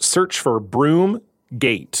Broomgate, search for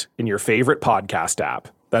Broomgate in your favorite podcast app.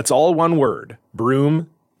 That's all one word,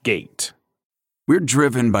 Broomgate. We're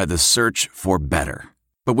driven by the search for better.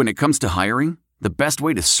 But when it comes to hiring, the best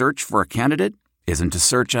way to search for a candidate isn't to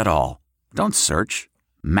search at all. Don't search,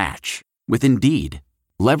 match with Indeed.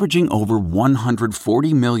 Leveraging over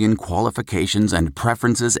 140 million qualifications and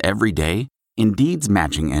preferences every day, Indeed's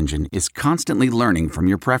matching engine is constantly learning from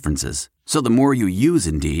your preferences. So the more you use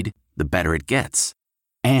Indeed, the better it gets.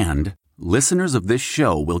 And listeners of this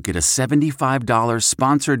show will get a $75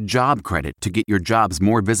 sponsored job credit to get your jobs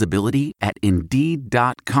more visibility at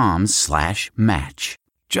Indeed.com/match.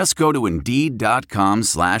 Just go to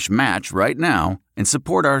Indeed.com/match right now and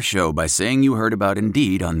support our show by saying you heard about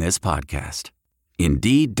Indeed on this podcast.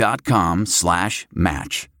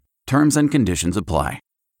 Indeed.com/match. Terms and conditions apply.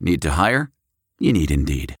 Need to hire? You need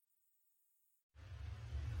Indeed.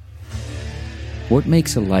 What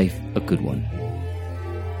makes a life a good one?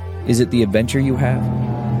 Is it the adventure you have?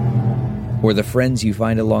 Or the friends you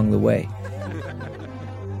find along the way?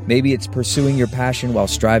 Maybe it's pursuing your passion while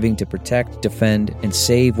striving to protect, defend, and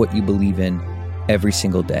save what you believe in every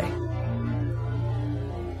single day.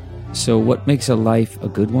 So what makes a life a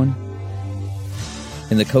good one?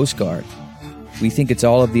 In the Coast Guard, we think it's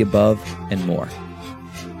all of the above and more.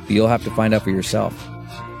 But you'll have to find out for yourself.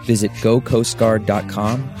 Visit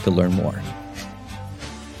gocoastguard.com to learn more.